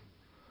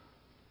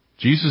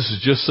 Jesus is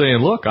just saying,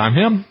 look, I'm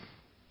him.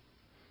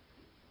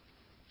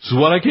 This is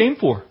what I came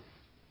for.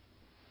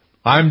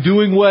 I'm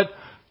doing what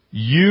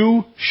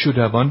you should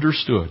have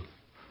understood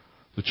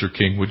that your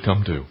king would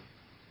come to.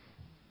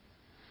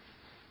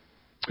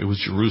 It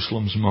was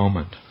Jerusalem's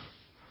moment.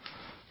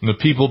 And the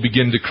people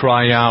begin to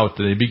cry out.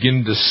 They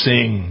begin to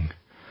sing.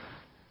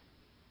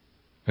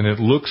 And it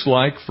looks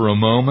like for a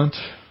moment,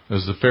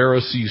 as the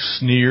Pharisees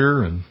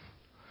sneer and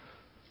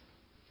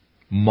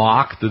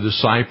mock the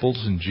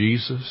disciples and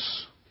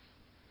Jesus,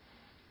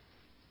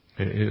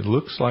 it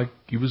looks like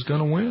he was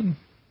going to win.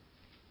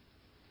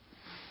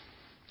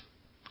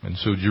 And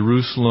so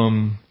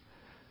Jerusalem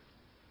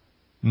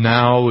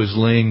now is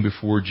laying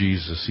before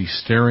Jesus.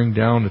 He's staring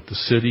down at the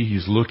city.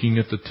 He's looking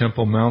at the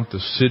Temple Mount, the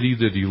city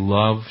that he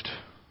loved.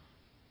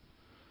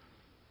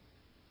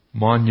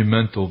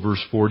 Monumental,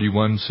 verse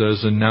 41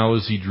 says, and now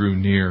as he drew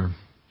near,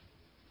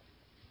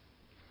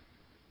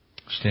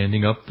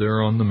 standing up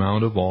there on the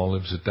Mount of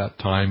Olives, at that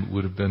time it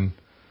would have been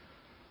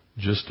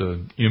just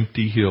an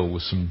empty hill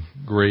with some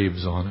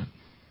graves on it.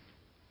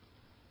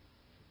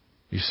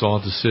 He saw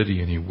the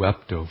city and he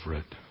wept over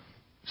it,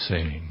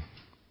 saying,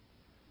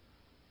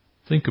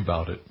 think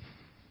about it.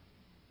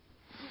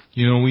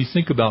 You know, we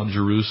think about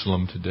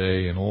Jerusalem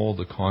today and all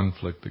the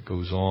conflict that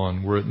goes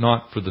on. Were it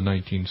not for the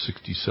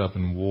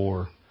 1967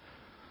 war,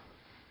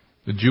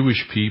 the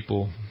Jewish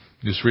people,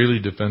 the Israeli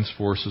Defense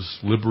Forces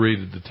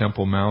liberated the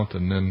Temple Mount,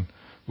 and then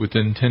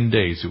within 10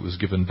 days it was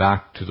given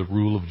back to the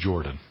rule of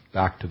Jordan,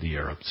 back to the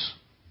Arabs.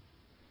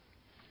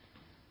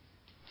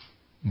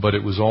 But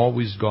it was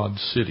always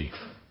God's city.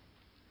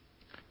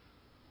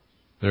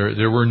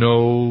 There were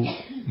no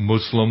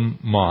Muslim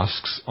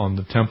mosques on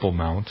the Temple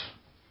Mount.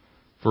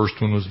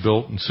 First one was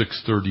built in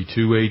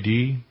 632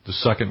 A.D. The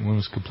second one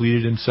was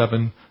completed in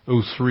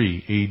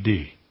 703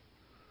 A.D.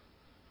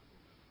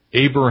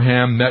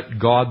 Abraham met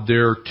God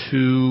there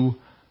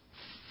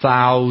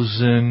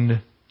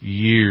 2,000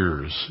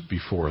 years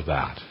before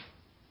that.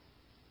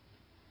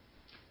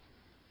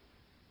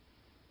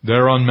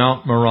 There on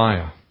Mount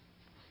Moriah.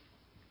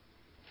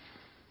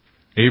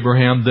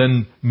 Abraham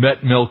then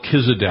met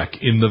Melchizedek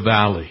in the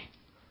valley.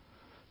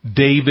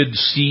 David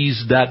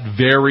sees that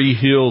very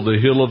hill, the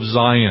hill of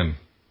Zion.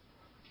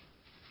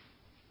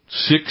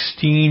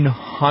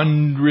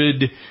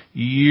 1,600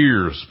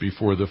 years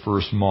before the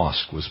first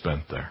mosque was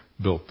built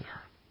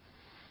there.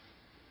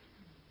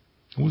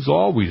 It was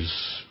always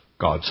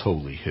God's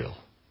holy hill,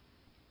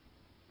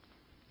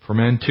 from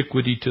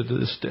antiquity to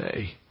this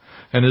day.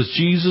 And as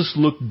Jesus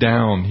looked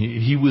down,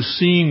 he was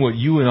seeing what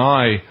you and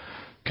I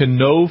can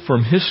know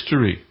from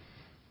history.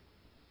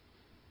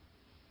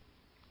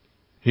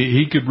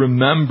 He could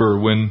remember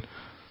when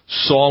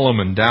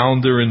Solomon,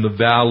 down there in the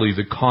valley,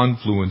 the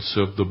confluence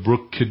of the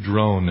brook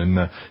Kidron and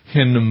the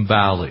Hinnom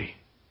Valley,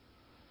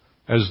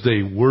 as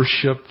they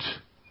worshipped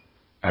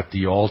at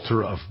the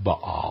altar of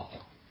Baal.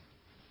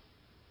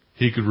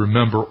 He could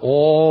remember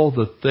all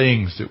the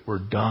things that were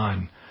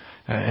done.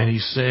 And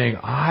he's saying,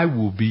 I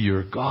will be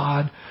your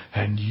God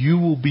and you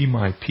will be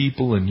my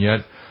people. And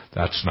yet,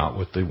 that's not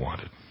what they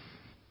wanted.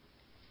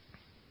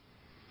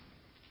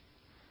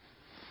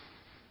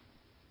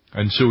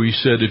 And so he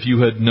said, if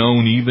you had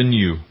known, even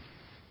you,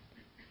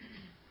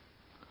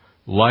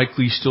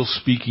 likely still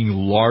speaking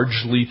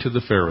largely to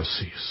the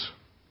Pharisees,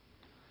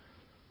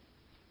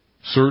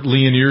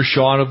 certainly in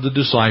earshot of the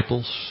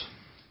disciples,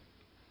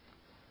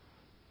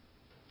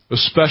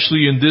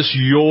 especially in this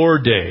your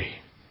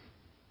day,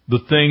 the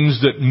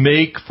things that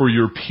make for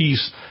your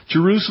peace.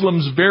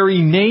 Jerusalem's very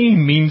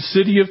name means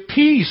city of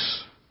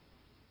peace.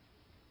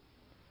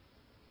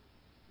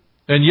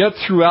 And yet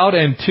throughout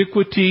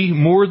antiquity,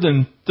 more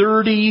than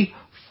 30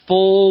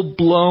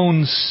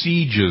 full-blown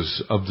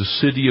sieges of the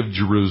city of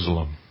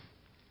Jerusalem.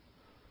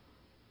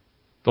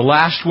 The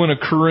last one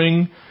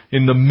occurring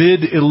in the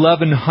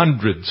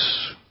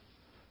mid-1100s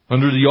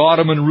under the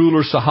Ottoman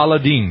ruler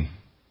Sahaladin.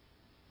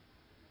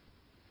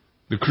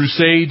 The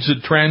Crusades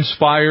had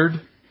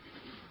transpired.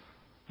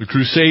 The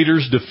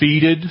Crusaders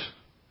defeated.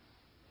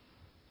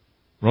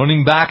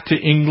 Running back to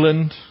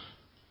England.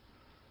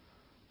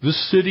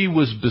 This city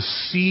was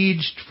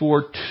besieged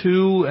for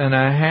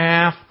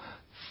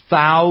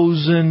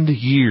 2,500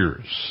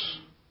 years.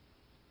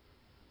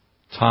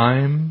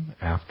 Time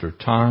after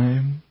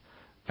time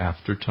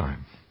after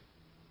time.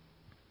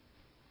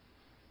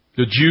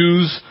 The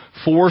Jews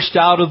forced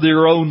out of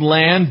their own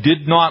land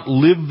did not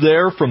live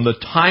there from the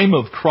time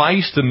of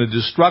Christ and the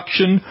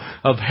destruction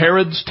of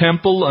Herod's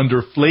temple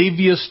under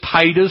Flavius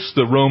Titus,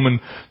 the Roman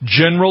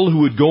general who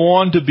would go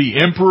on to be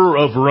emperor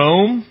of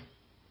Rome.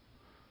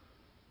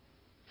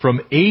 From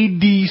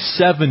AD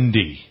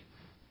 70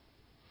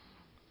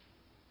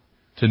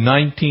 to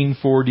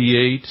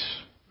 1948,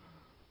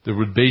 there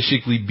would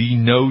basically be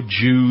no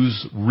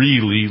Jews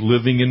really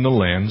living in the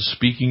land,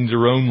 speaking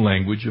their own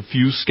language, a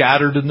few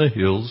scattered in the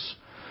hills,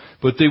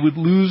 but they would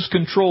lose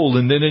control.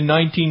 And then in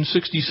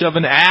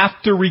 1967,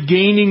 after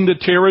regaining the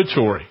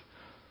territory,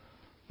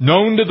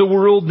 known to the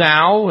world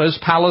now as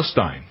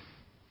Palestine,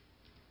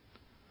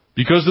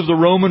 because of the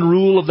Roman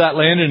rule of that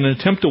land in an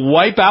attempt to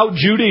wipe out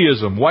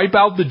Judaism, wipe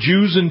out the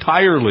Jews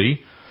entirely,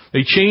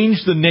 they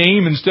changed the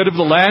name, instead of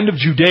the land of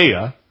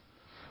Judea,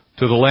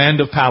 to the land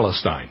of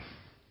Palestine.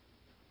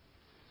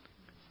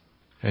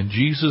 And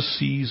Jesus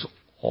sees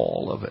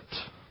all of it.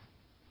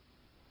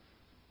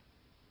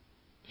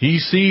 He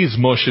sees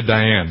Moshe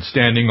Dayan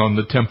standing on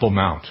the Temple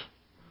Mount.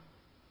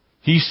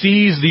 He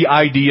sees the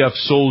IDF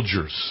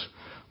soldiers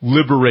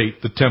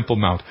liberate the Temple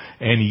Mount.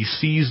 And he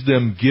sees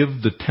them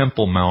give the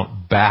Temple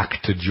Mount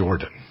back to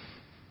Jordan.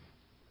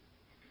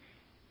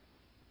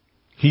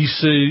 He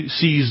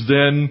sees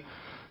then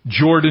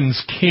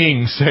Jordan's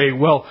king say,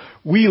 well,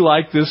 we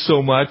like this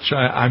so much,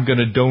 I'm going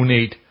to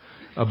donate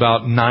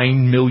about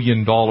 $9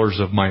 million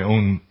of my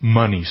own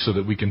money so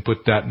that we can put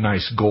that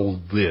nice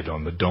gold lid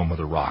on the Dome of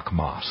the Rock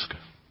Mosque.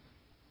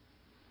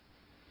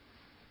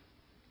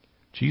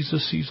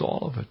 Jesus sees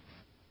all of it.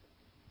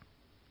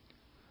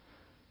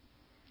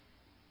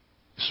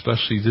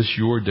 Especially this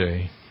your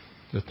day,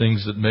 the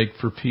things that make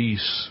for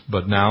peace,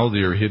 but now they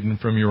are hidden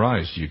from your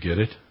eyes. Do you get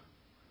it?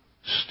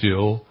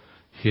 Still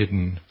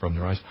hidden from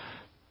their eyes.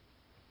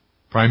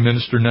 Prime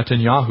Minister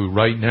Netanyahu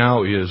right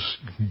now is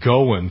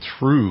going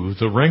through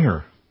the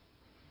ringer.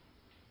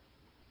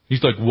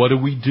 He's like, what do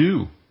we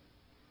do? Do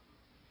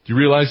you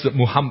realize that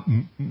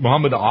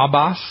Muhammad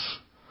Abbas,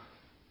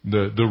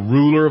 the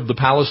ruler of the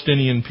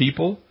Palestinian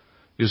people,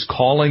 is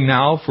calling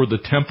now for the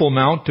Temple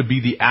Mount to be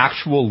the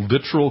actual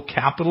literal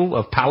capital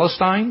of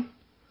Palestine?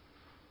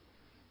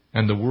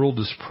 And the world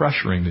is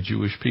pressuring the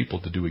Jewish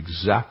people to do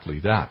exactly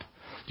that.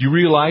 Do you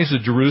realize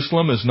that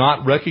Jerusalem is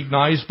not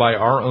recognized by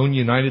our own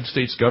United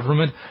States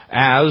government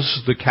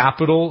as the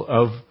capital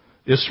of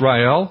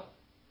Israel?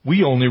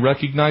 We only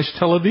recognize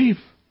Tel Aviv.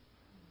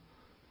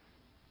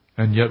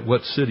 And yet,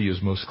 what city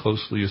is most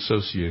closely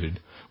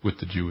associated with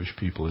the Jewish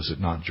people? Is it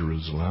not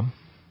Jerusalem?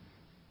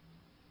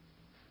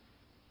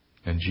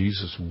 And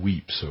Jesus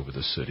weeps over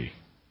the city.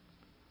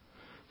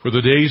 For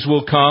the days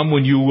will come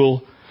when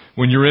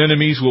your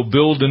enemies will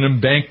build an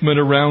embankment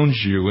around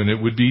you, and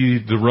it would be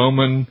the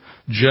Roman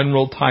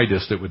general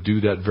Titus that would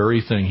do that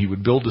very thing. He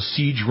would build a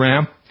siege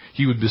ramp.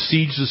 He would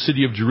besiege the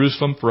city of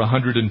Jerusalem for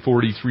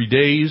 143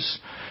 days.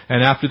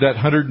 And after that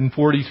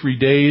 143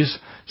 days,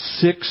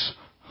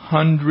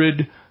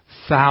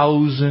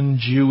 600,000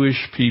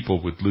 Jewish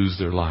people would lose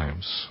their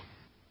lives.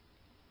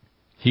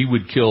 He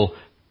would kill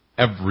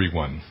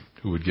everyone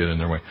who would get in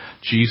their way.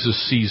 Jesus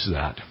sees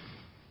that.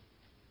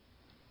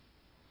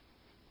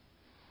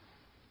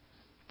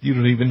 You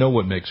don't even know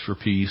what makes for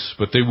peace,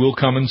 but they will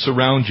come and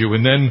surround you.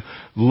 And then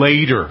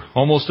later,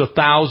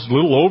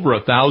 little over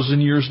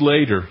 1,000 years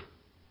later,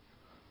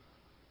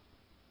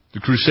 the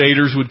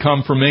Crusaders would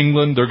come from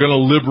England. They're going to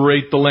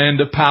liberate the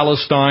land of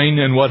Palestine.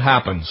 And what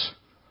happens?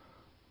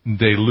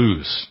 They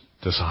lose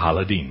to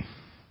Saladin.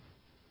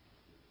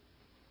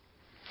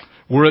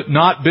 Were it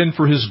not been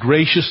for his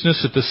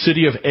graciousness at the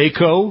city of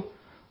Acre,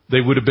 they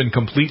would have been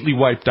completely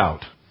wiped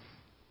out.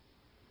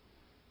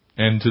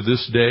 And to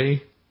this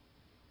day,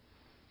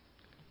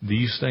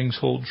 these things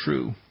hold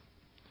true.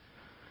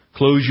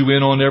 Close you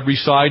in on every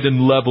side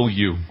and level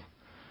you.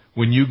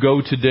 When you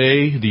go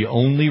today, the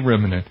only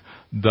remnant,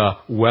 the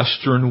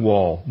Western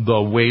Wall,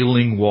 the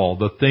Wailing Wall,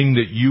 the thing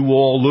that you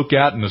all look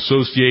at and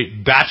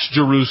associate, that's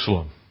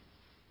Jerusalem.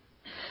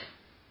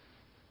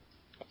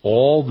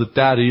 All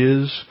that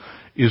is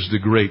the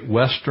great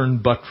western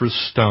buttress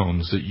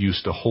stones that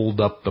used to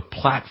hold up the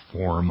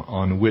platform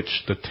on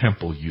which the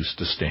temple used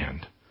to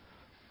stand.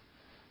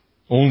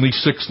 Only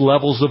 6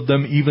 levels of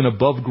them, even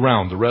above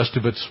ground. The rest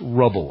of it's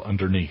rubble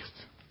underneath.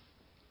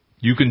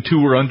 You can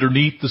tour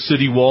underneath the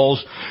city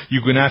walls.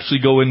 You can actually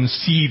go in and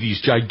see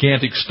these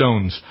gigantic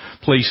stones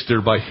placed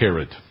there by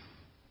Herod.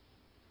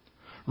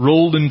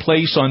 Rolled in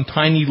place on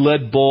tiny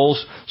lead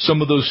balls,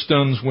 some of those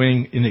stones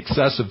weighing in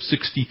excess of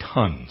 60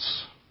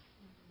 tons.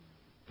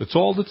 That's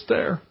all that's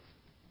there.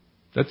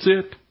 That's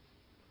it.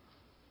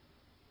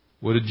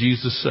 What did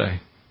Jesus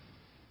say?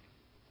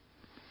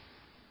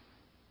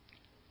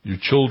 Your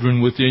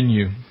children within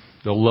you,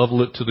 they'll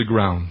level it to the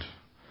ground.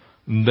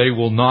 And they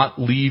will not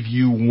leave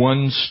you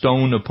one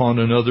stone upon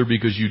another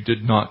because you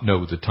did not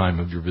know the time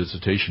of your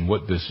visitation.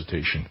 What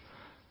visitation?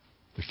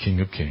 The King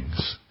of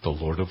Kings, the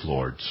Lord of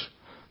Lords,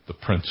 the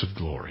Prince of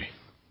Glory.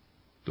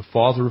 The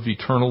Father of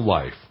eternal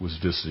life was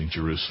visiting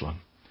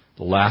Jerusalem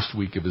the last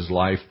week of his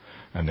life,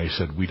 and they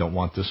said, we don't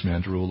want this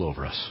man to rule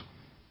over us.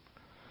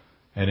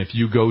 And if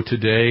you go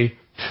today,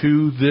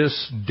 to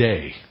this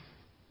day,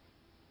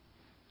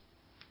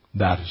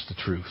 that is the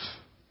truth.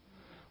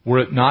 Were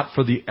it not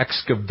for the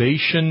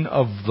excavation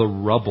of the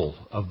rubble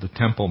of the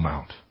Temple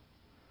Mount,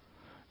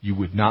 you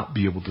would not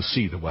be able to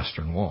see the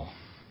Western Wall.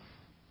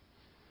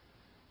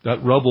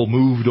 That rubble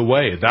moved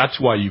away. That's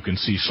why you can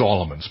see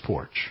Solomon's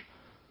porch,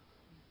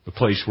 the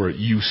place where it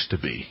used to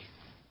be.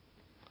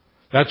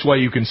 That's why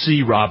you can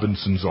see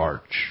Robinson's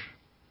Arch.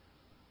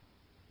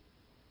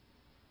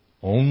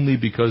 Only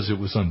because it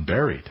was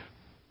unburied.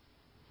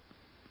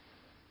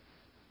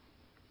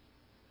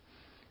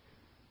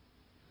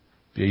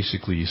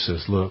 Basically, he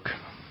says, look,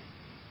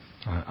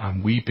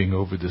 I'm weeping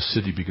over this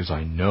city because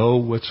I know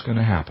what's going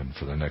to happen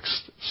for the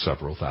next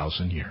several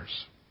thousand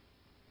years.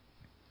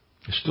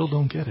 I still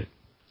don't get it.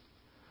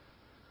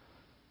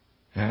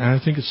 And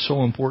I think it's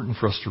so important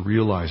for us to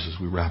realize as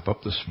we wrap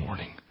up this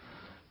morning,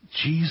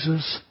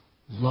 Jesus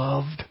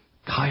loved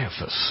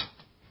Caiaphas.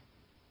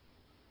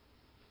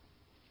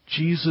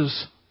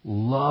 Jesus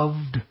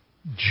loved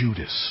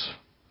Judas.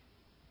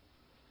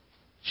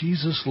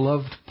 Jesus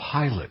loved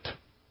Pilate.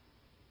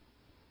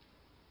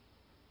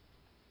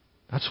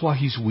 That's why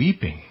he's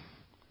weeping.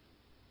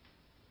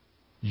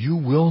 You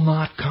will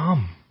not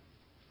come.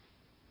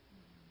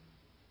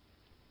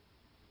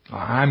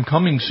 I'm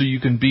coming so you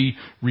can be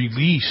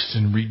released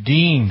and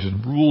redeemed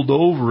and ruled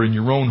over in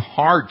your own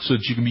heart so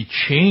that you can be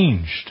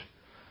changed.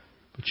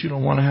 But you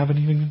don't want to have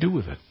anything to do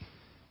with it.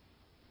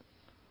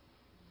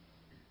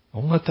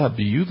 Don't let that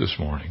be you this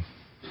morning.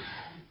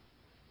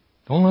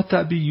 Don't let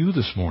that be you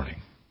this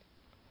morning.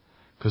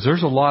 Because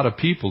there's a lot of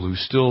people who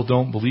still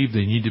don't believe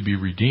they need to be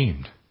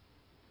redeemed.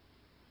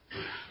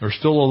 There's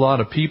still a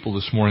lot of people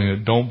this morning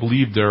that don't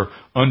believe they're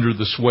under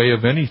the sway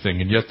of anything,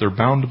 and yet they're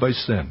bound by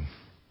sin.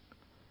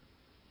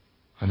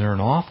 And there are an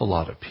awful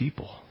lot of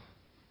people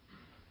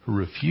who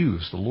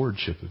refuse the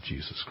lordship of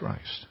Jesus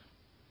Christ.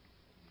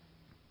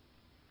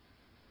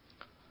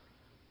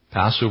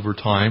 Passover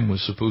time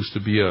was supposed to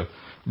be a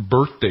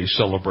birthday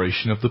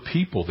celebration of the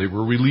people. They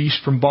were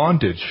released from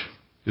bondage.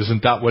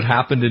 Isn't that what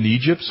happened in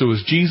Egypt? So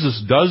as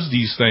Jesus does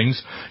these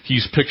things,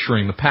 he's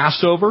picturing the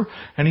Passover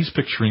and he's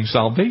picturing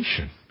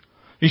salvation.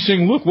 He's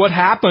saying, look, what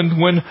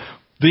happened when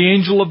the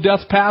angel of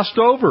death passed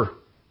over?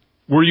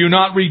 Were you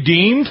not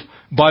redeemed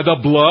by the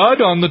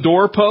blood on the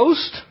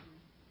doorpost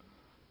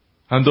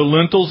and the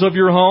lintels of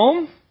your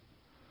home?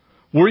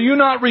 Were you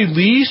not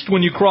released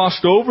when you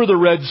crossed over the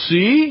Red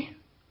Sea?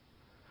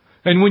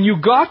 And when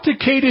you got to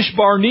Kadesh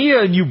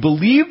Barnea and you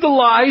believed the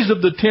lies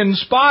of the 10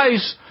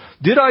 spies,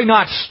 did I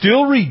not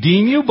still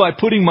redeem you by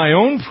putting my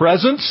own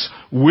presence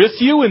with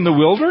you in the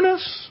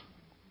wilderness?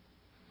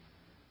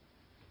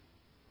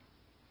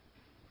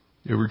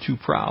 They were too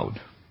proud.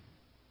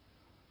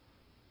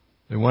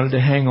 They wanted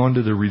to hang on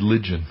to their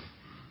religion.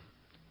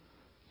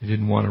 They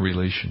didn't want a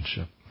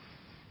relationship.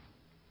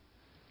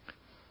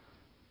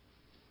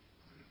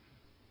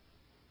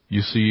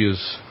 You see,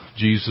 as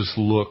Jesus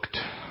looked,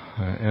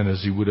 and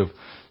as he would have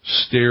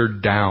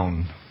stared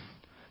down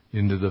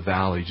into the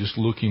valley, just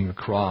looking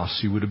across,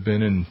 he would have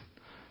been in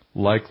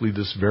likely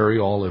this very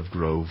olive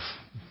grove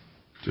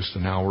just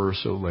an hour or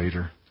so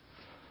later.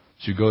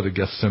 As you go to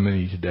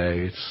Gethsemane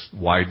today, it's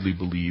widely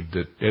believed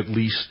that at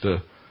least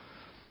the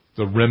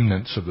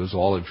remnants of those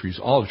olive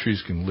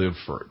trees can live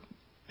for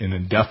an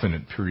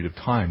indefinite period of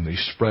time. They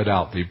spread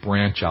out, they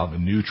branch out, a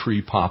new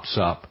tree pops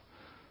up.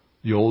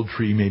 The old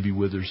tree maybe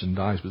withers and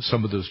dies, but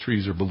some of those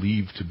trees are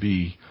believed to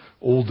be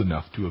old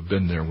enough to have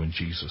been there when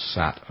Jesus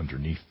sat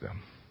underneath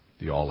them,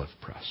 the olive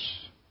press.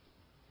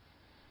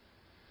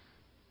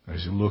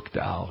 As he looked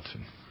out,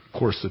 and of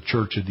course the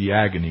Church of the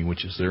Agony,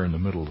 which is there in the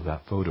middle of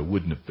that photo,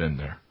 wouldn't have been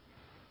there.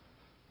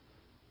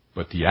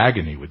 But the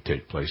agony would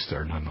take place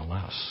there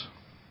nonetheless.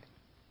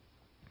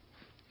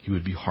 He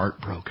would be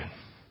heartbroken.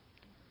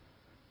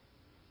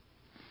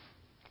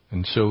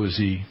 And so as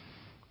he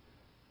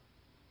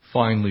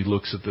finally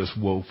looks at this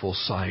woeful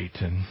sight,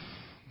 and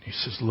he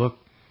says, look,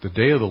 the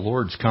day of the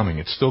Lord's coming.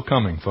 It's still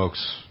coming,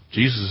 folks.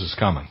 Jesus is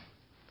coming.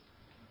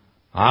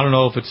 I don't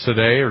know if it's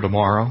today or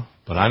tomorrow,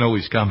 but I know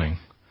he's coming.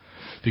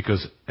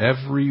 Because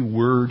every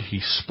word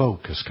he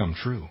spoke has come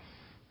true.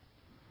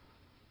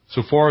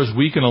 So far as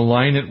we can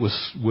align it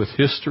with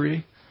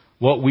history,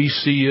 what we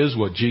see is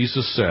what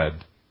Jesus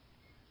said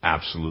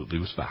absolutely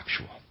was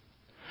factual.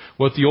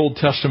 What the Old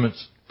Testament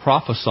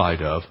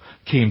prophesied of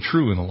came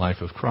true in the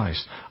life of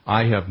Christ.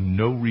 I have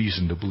no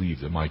reason to believe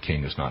that my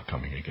King is not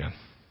coming again.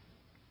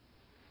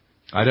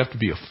 I'd have to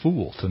be a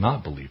fool to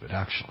not believe it,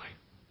 actually.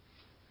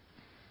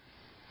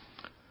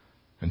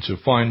 And so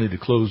finally, to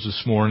close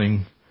this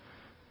morning,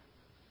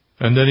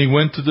 and then he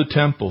went to the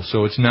temple.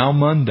 So it's now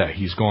Monday.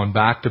 He's gone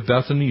back to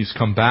Bethany. He's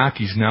come back.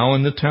 He's now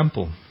in the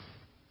temple.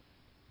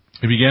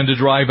 He began to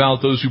drive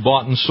out those who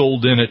bought and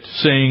sold in it,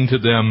 saying to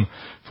them,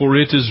 for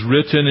it is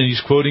written, and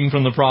he's quoting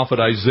from the prophet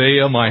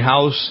Isaiah, my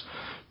house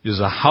is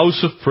a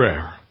house of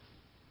prayer,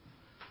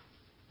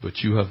 but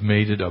you have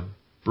made it a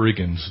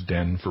brigand's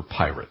den for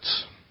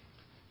pirates.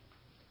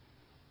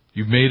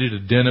 You've made it a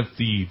den of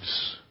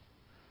thieves.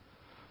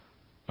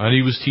 And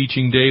he was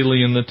teaching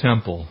daily in the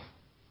temple.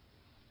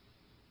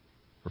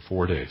 for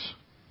 4 days.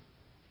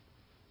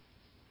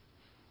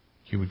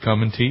 He would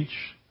come and teach.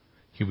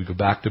 He would go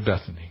back to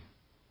Bethany.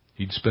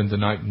 He'd spend the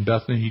night in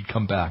Bethany. He'd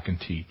come back and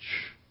teach.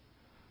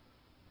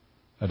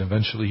 And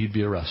eventually he'd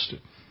be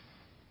arrested.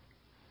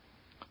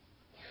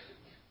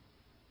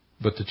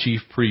 But the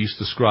chief priests,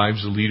 the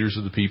scribes, the leaders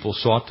of the people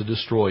sought to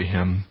destroy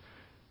him.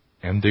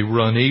 And they were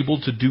unable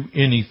to do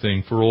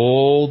anything, for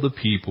all the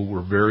people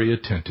were very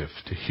attentive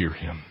to hear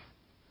him.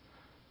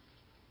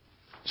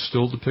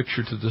 Still the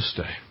picture to this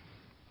day.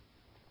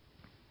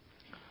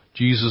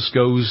 Jesus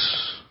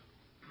goes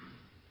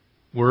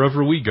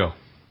wherever we go,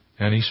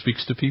 and he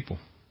speaks to people.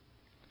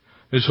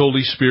 His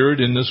Holy Spirit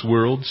in this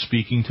world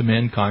speaking to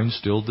mankind,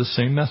 still the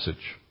same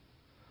message.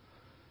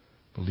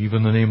 Believe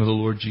in the name of the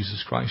Lord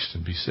Jesus Christ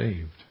and be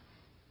saved.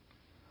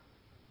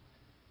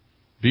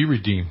 Be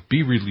redeemed,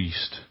 be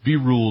released, be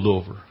ruled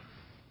over.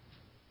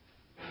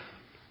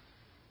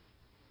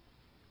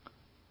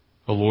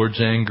 The Lord's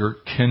anger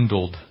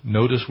kindled.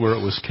 Notice where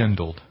it was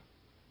kindled.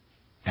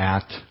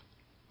 At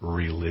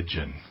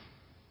religion.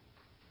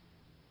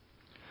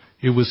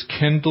 It was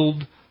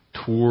kindled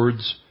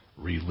towards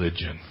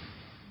religion.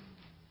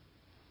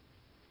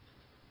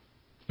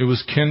 It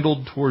was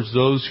kindled towards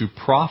those who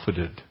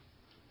profited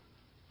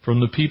from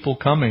the people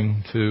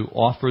coming to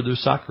offer their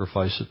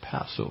sacrifice at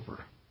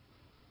Passover.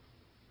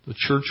 The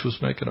church was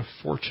making a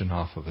fortune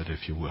off of it,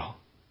 if you will.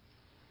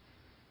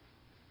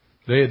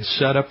 They had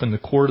set up in the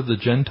court of the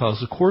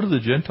Gentiles. The court of the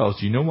Gentiles,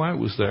 do you know why it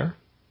was there?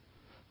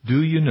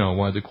 Do you know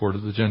why the court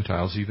of the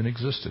Gentiles even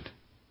existed?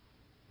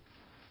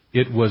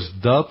 It was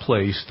the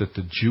place that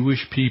the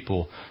Jewish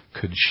people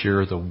could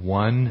share the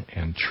one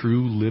and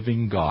true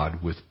living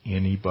God with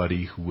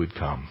anybody who would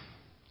come.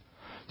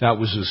 That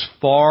was as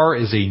far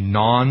as a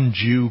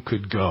non-Jew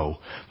could go.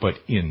 But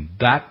in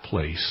that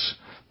place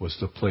was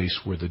the place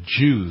where the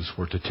Jews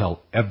were to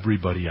tell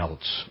everybody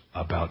else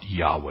about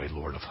Yahweh,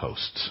 Lord of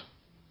hosts.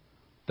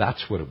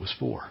 That's what it was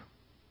for.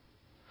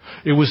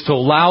 It was to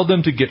allow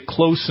them to get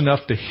close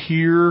enough to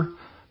hear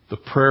the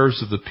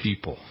prayers of the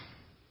people.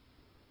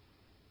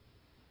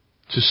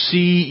 To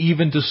see,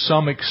 even to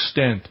some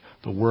extent,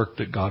 the work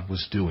that God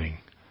was doing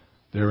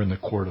there in the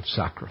court of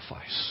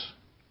sacrifice.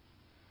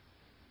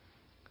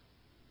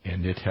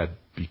 And it had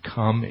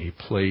become a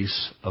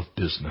place of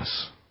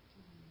business.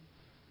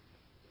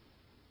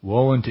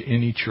 Woe unto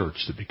any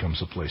church that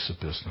becomes a place of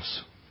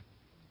business.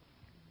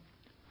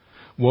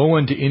 Woe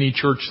unto any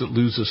church that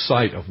loses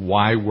sight of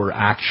why we're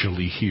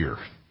actually here.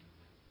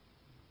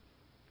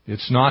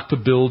 It's not to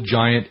build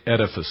giant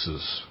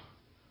edifices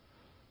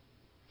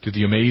to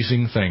the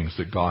amazing things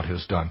that God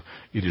has done.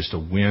 It is to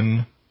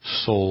win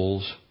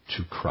souls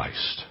to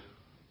Christ.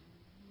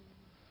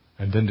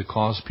 And then to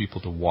cause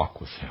people to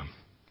walk with Him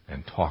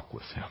and talk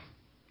with Him.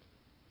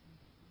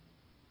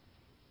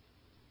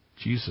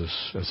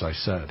 Jesus, as I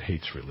said,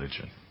 hates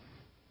religion.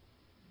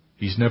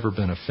 He's never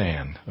been a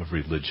fan of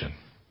religion.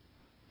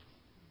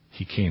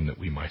 He came that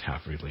we might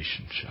have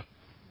relationship.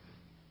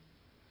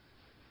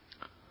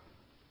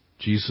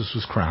 Jesus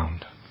was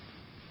crowned.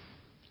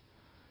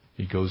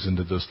 He goes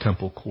into those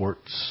temple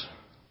courts.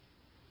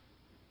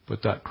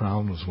 But that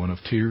crown was one of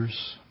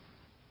tears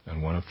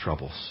and one of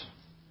troubles.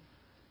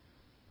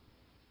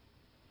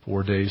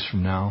 4 days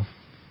from now,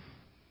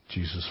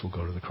 Jesus will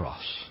go to the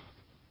cross.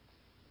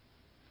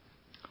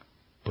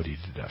 But He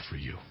did that for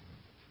you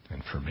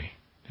and for me.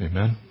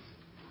 Amen?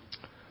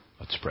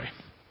 Let's pray.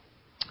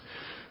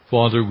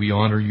 Father, we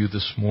honor You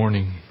this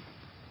morning.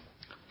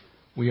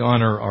 We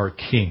honor our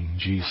King,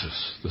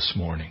 Jesus, this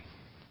morning.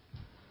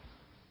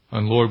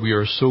 And Lord, we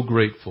are so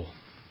grateful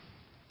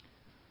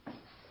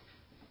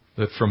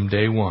that from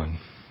day one,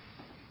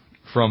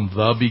 from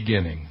the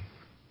beginning,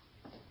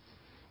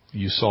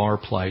 You saw our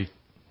plight.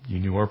 You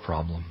knew our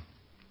problem.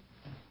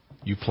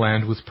 You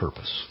planned with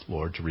purpose,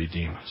 Lord, to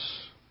redeem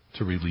us,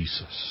 to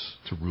release us,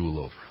 to rule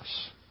over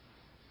us.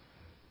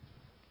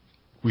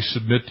 We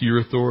submit to Your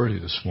authority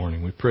this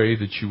morning. We pray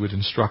that You would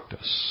instruct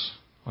us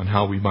on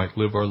how we might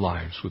live our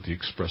lives with the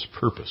express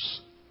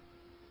purpose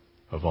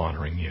of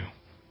honoring You.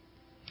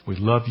 We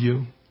love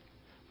You.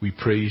 We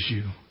praise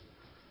You.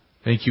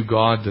 Thank You,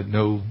 God, that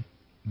no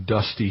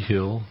dusty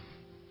hill,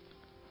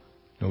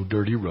 no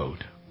dirty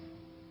road,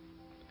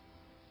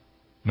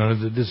 none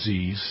of the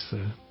disease,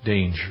 the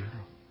danger,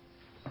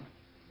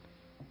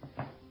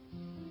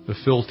 the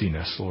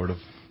filthiness, Lord,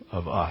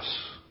 of us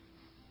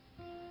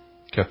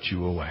kept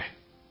You away.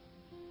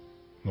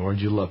 Lord,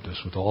 You loved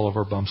us with all of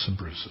our bumps and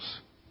bruises.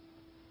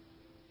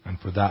 And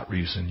for that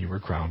reason, You were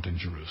crowned in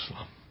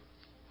Jerusalem.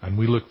 And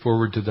we look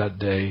forward to that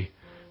day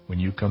when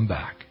You come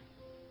back,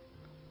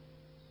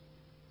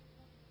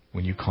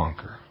 when You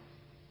conquer,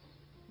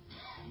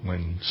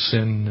 when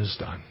sin is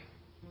done,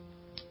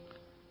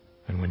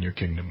 and when Your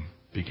kingdom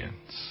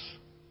begins.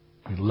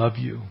 We love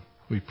You.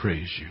 We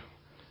praise You.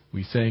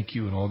 We thank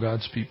You. And all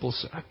God's people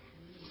said,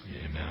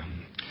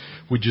 amen.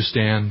 Would you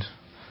stand?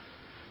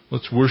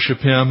 Let's worship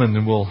Him, and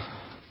then we'll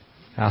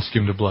ask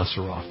Him to bless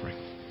our offering.